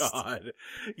exist. God.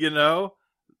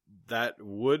 That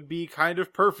would be kind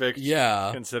of perfect.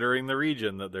 Yeah. Considering the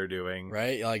region that they're doing.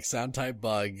 Right? Like sound type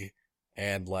bug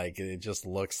and it just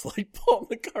looks like Paul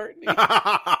McCartney.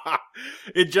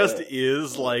 It just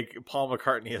is like Paul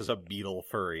McCartney as a beetle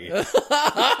furry.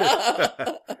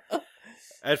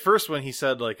 At first, when he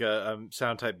said a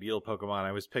sound type beetle Pokemon,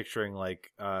 I was picturing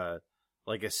like a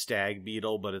stag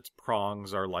beetle, but its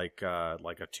prongs are like a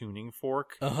tuning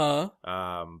fork. But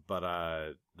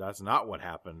that's not what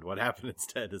happened. What happened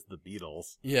instead is the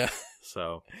Beatles. Yeah.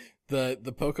 So the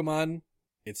Pokemon,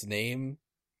 its name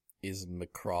is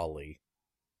McCrawley.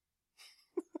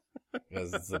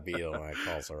 Because it's a beetle and it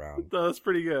calls around. That's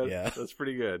pretty good. Yeah. That's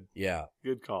pretty good. Yeah.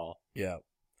 Good call. Yeah.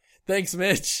 Thanks,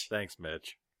 Mitch. Thanks,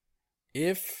 Mitch.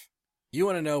 If you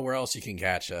want to know where else you can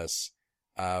catch us,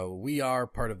 we are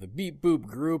part of the Beep Boop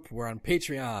group. We're on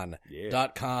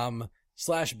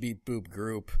patreon.com/Beep Boop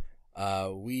group.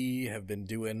 We have been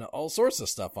doing all sorts of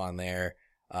stuff on there,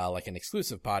 like an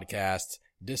exclusive podcast,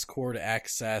 Discord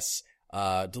access,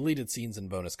 deleted scenes and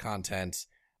bonus content.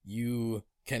 You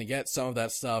can get some of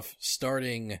that stuff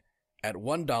starting at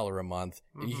 $1 a month,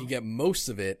 and you can get most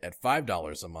of it at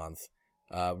 $5 a month.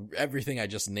 Everything I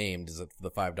just named is at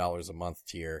the $5 a month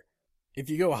tier. If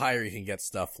you go higher, you can get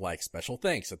stuff like special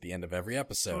thanks at the end of every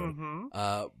episode.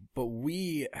 But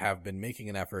we have been making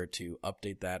an effort to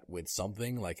update that with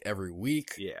something like every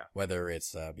week. Yeah. Whether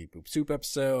it's a Beep Boop Soup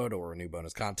episode or a new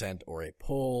bonus content or a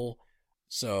poll.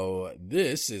 So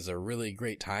this is a really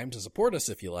great time to support us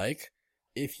if you like.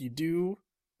 If you do,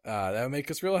 that would make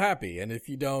us real happy. And if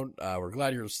you don't, we're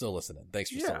glad you're still listening. Thanks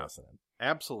for still listening.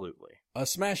 Absolutely. A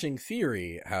Smashing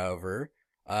Theory, however,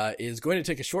 is going to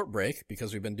take a short break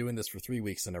because we've been doing this for 3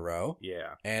 weeks in a row.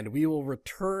 Yeah. And we will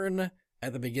return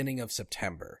at the beginning of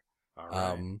September. All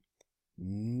right.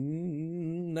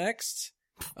 Next,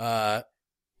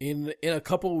 in a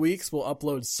couple weeks, we'll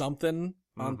upload something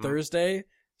on Thursday.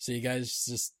 So you guys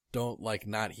just don't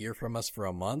not hear from us for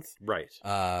a month. Right.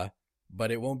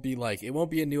 But it won't be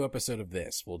a new episode of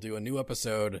this. We'll do a new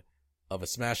episode of A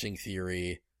Smashing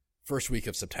Theory first week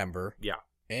of September. Yeah.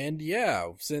 And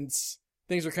since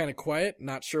things are kind of quiet,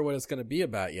 not sure what it's going to be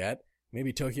about yet.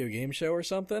 Maybe Tokyo Game Show or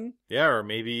something? Yeah, or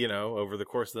maybe, over the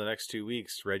course of the next 2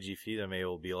 weeks, Reggie Fils-Aimé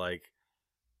will be like,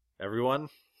 everyone,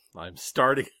 I'm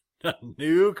starting a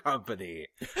new company.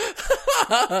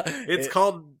 It's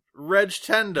called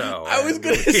Reg-Tendo. I was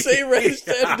going to say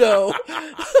Reg-Tendo.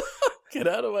 Get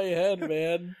out of my head,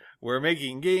 man. We're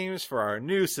making games for our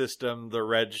new system, the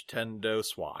Reg-Tendo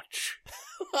Swatch.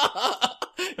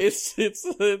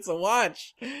 It's a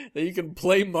watch that you can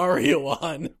play Mario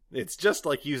on. It's just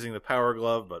like using the Power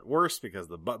Glove, but worse because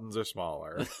the buttons are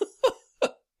smaller.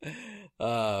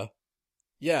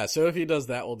 So if he does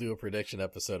that, we'll do a prediction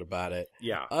episode about it.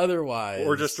 Yeah. Otherwise...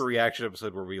 Or just a reaction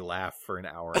episode where we laugh for an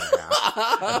hour and a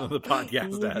half, and then the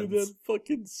podcast Look ends. at that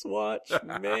fucking Swatch,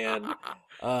 man.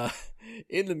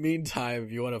 In the meantime,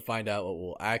 if you want to find out what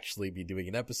we'll actually be doing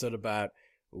an episode about,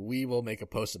 we will make a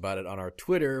post about it on our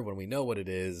Twitter when we know what it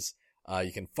is.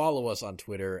 You can follow us on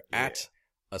Twitter at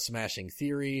A Smashing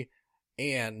Theory,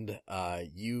 and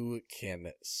you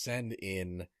can send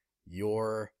in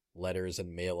your letters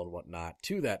and mail and whatnot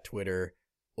to that Twitter,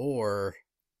 or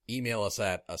email us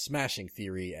at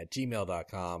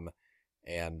asmashingtheory@gmail.com,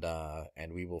 and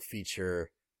we will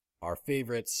feature our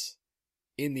favorites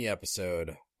in the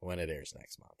episode when it airs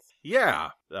next month. Yeah.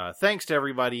 Thanks to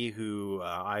everybody who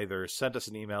either sent us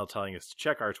an email telling us to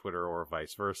check our Twitter or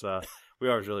vice versa. We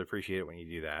always really appreciate it when you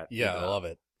do that. Yeah, I love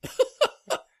it.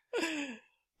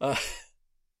 But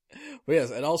yes,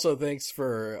 and also thanks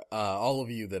for all of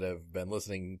you that have been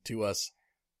listening to us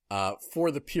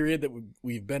for the period that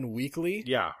we've been weekly.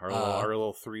 Yeah, our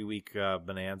little 3-week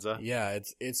bonanza. Yeah,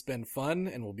 it's been fun,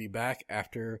 and we'll be back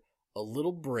after a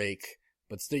little break.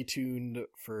 But stay tuned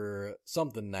for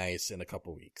something nice in a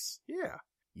couple weeks. Yeah.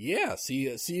 Yeah,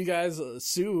 see you guys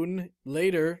soon,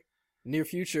 later, near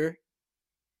future.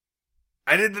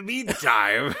 And in the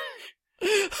meantime,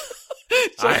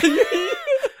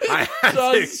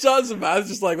 Sean's mouth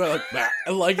just like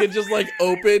it just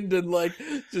opened and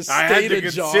just stayed ajar. I had to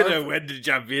consider when to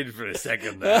jump in for a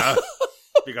second there.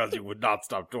 Because you would not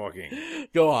stop talking.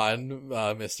 Go on,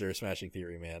 Mr. Smashing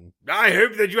Theory Man. I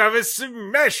hope that you have a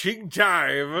smashing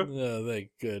time. Oh,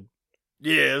 good.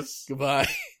 Yes. Goodbye.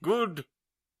 Good.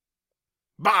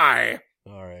 Bye.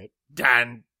 All right.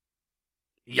 Dan.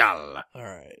 Yal. All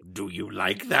right. Do you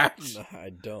like that? No,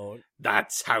 I don't.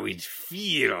 That's how it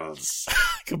feels.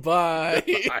 Goodbye.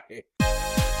 Bye.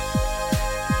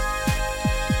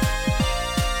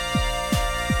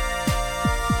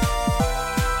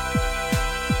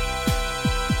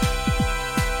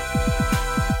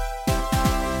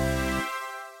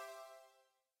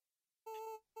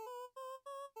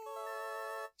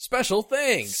 Special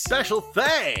thanks. Special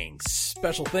thanks.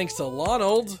 Special thanks to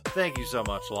Lonald. Thank you so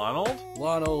much, Lonald.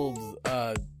 Lonald,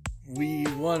 we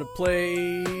want to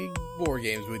play board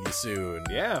games with you soon.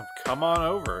 Yeah, come on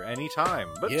over anytime.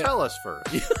 But tell us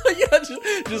first. Yeah,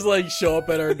 just show up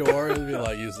at our door and be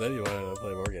like, you said you wanted to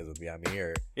play board games with me. I'm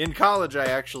here. In college,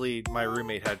 my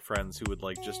roommate had friends who would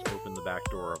just open the back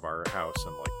door of our house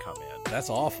and come in. That's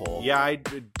awful. Yeah, I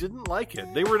didn't like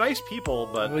it. They were nice people,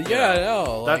 but well, yeah,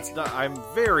 no, that's not. I'm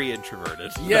very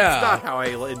introverted. Yeah, that's not how I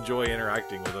enjoy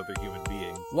interacting with other human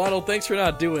beings. Lonald, thanks for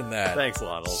not doing that. Thanks,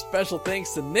 Lonald. Special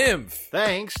thanks to Nymph.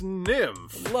 Thanks,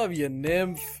 Nymph. Love you,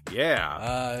 Nymph.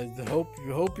 Yeah.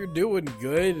 Hope you're doing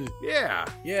good. Yeah.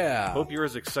 Yeah. Hope you're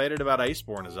as excited about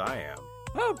Iceborne as I am.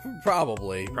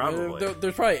 Probably. Probably.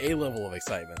 There's probably a level of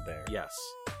excitement there. Yes.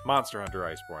 Monster Hunter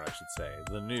Iceborne, I should say.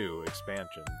 The new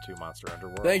expansion to Monster Hunter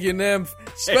World. Thank you, Nymph.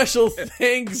 Special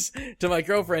thanks to my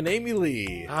girlfriend, Amy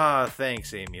Lee.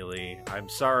 Thanks, Amy Lee. I'm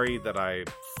sorry that I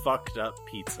fucked up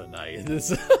pizza night.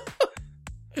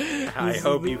 I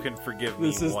hope you can forgive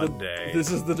me one day.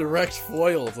 This is the direct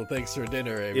foil to Thanks for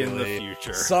Dinner, Amy In Lee. the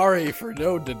future. Sorry for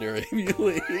no dinner, Amy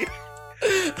Lee.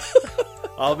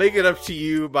 I'll make it up to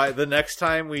you by the next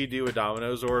time we do a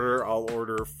Domino's order. I'll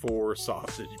order 4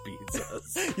 sausage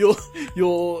pizzas.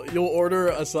 You'll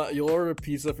order a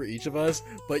pizza for each of us,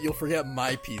 but you'll forget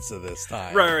my pizza this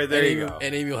time. Right, there you go.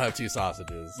 And Amy will have 2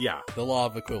 sausages. Yeah. The law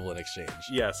of equivalent exchange.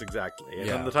 Yes, exactly. And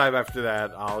then the time after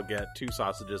that, I'll get 2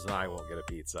 sausages and I won't get a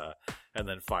pizza. And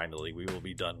then finally, we will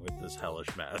be done with this hellish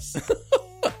mess.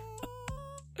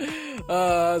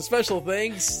 Special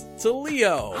thanks to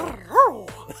Leo.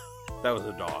 That was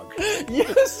a dog.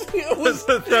 Yes, it was.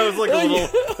 That was like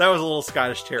a little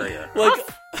Scottish Terrier.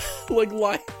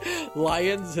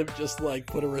 Lions have just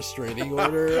put a restraining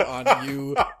order on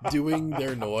you doing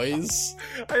their noise.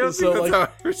 I don't think that's how a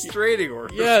restraining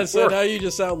order. Yeah, so now you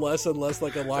just sound less and less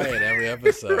like a lion every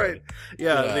episode. Right.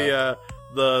 Yeah.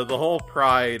 The whole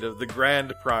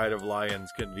grand pride of lions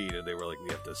convened, and they were like, we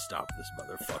have to stop this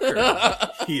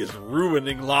motherfucker. He is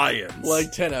ruining lions.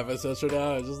 10 episodes from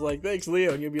now, it's just thanks,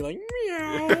 Leo, and you'll be like,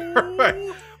 meow.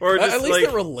 Right. Or just at least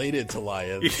they're related to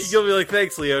lions. You'll be like,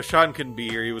 thanks, Leo. Sean couldn't be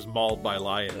here. He was mauled by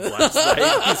lions last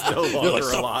night. He's no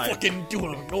longer alive. Stop fucking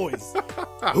doing a noise.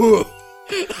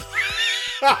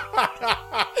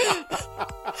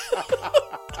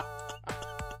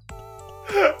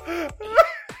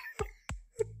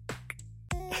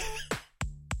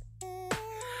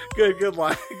 Good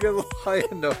lion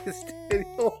noise,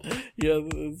 Daniel. Yeah,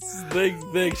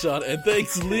 thanks, Sean, and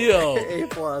thanks, Leo. A+.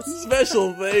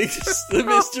 Special thanks to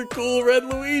Mr. Cool Red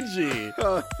Luigi.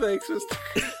 Oh, thanks, Mr.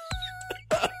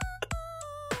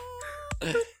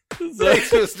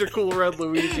 Thanks, Mr. Cool Red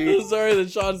Luigi. I'm sorry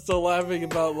that Sean's still laughing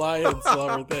about lions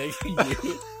while we're thanking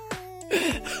you.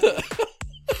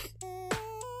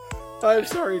 I'm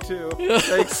sorry too. Yeah.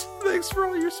 Thanks for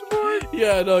all your support.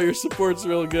 Yeah, no, your support's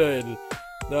real good.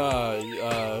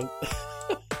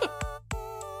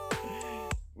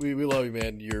 We love you,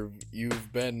 man.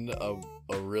 You've been a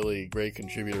really great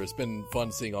contributor. It's been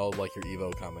fun seeing all of your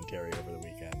EVO commentary over the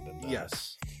weekend. And,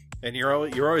 yes, and you're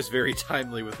always very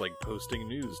timely with posting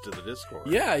news to the Discord.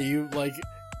 Yeah, you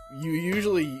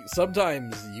usually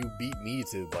sometimes you beat me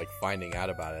to finding out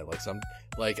about it. Which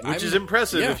is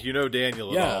impressive if you know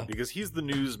Daniel at all, because he's the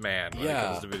newsman when it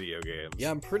comes to video games. Yeah,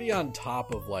 I'm pretty on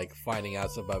top of finding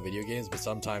out stuff about video games, but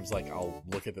sometimes I'll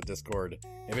look at the Discord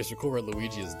and Mr. Cool Red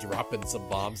Luigi is dropping some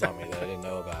bombs on me that I didn't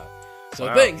know about.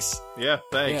 So thanks. Yeah,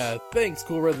 thanks. Yeah, thanks,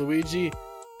 Cool Red Luigi.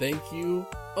 Thank you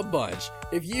a bunch.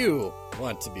 If you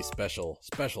want to be special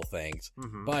thanks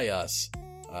by us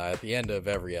at the end of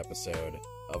every episode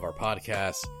of our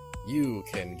podcast, you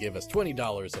can give us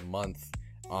 $20 a month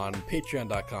on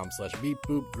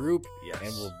patreon.com/beepboopgroup. Yes.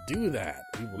 And we'll do that.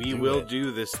 We will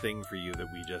do this thing for you that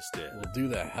we just did. We'll do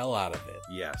the hell out of it.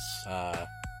 Yes.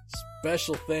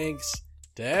 Special thanks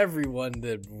to everyone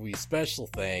that we special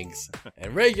thanks,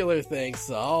 and regular thanks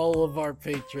to all of our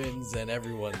patrons and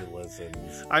everyone that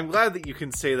listens. I'm glad that you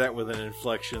can say that with an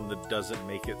inflection that doesn't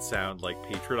make it sound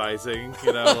patronizing.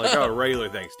 Regular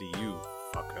thanks to you,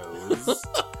 fuckos.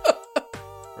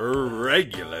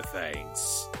 Regular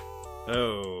thanks.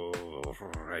 Oh,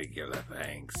 regular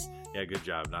thanks. Yeah, good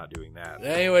job not doing that.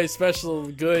 Anyway,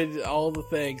 special good, all the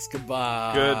thanks.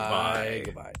 Goodbye. Goodbye.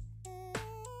 Goodbye.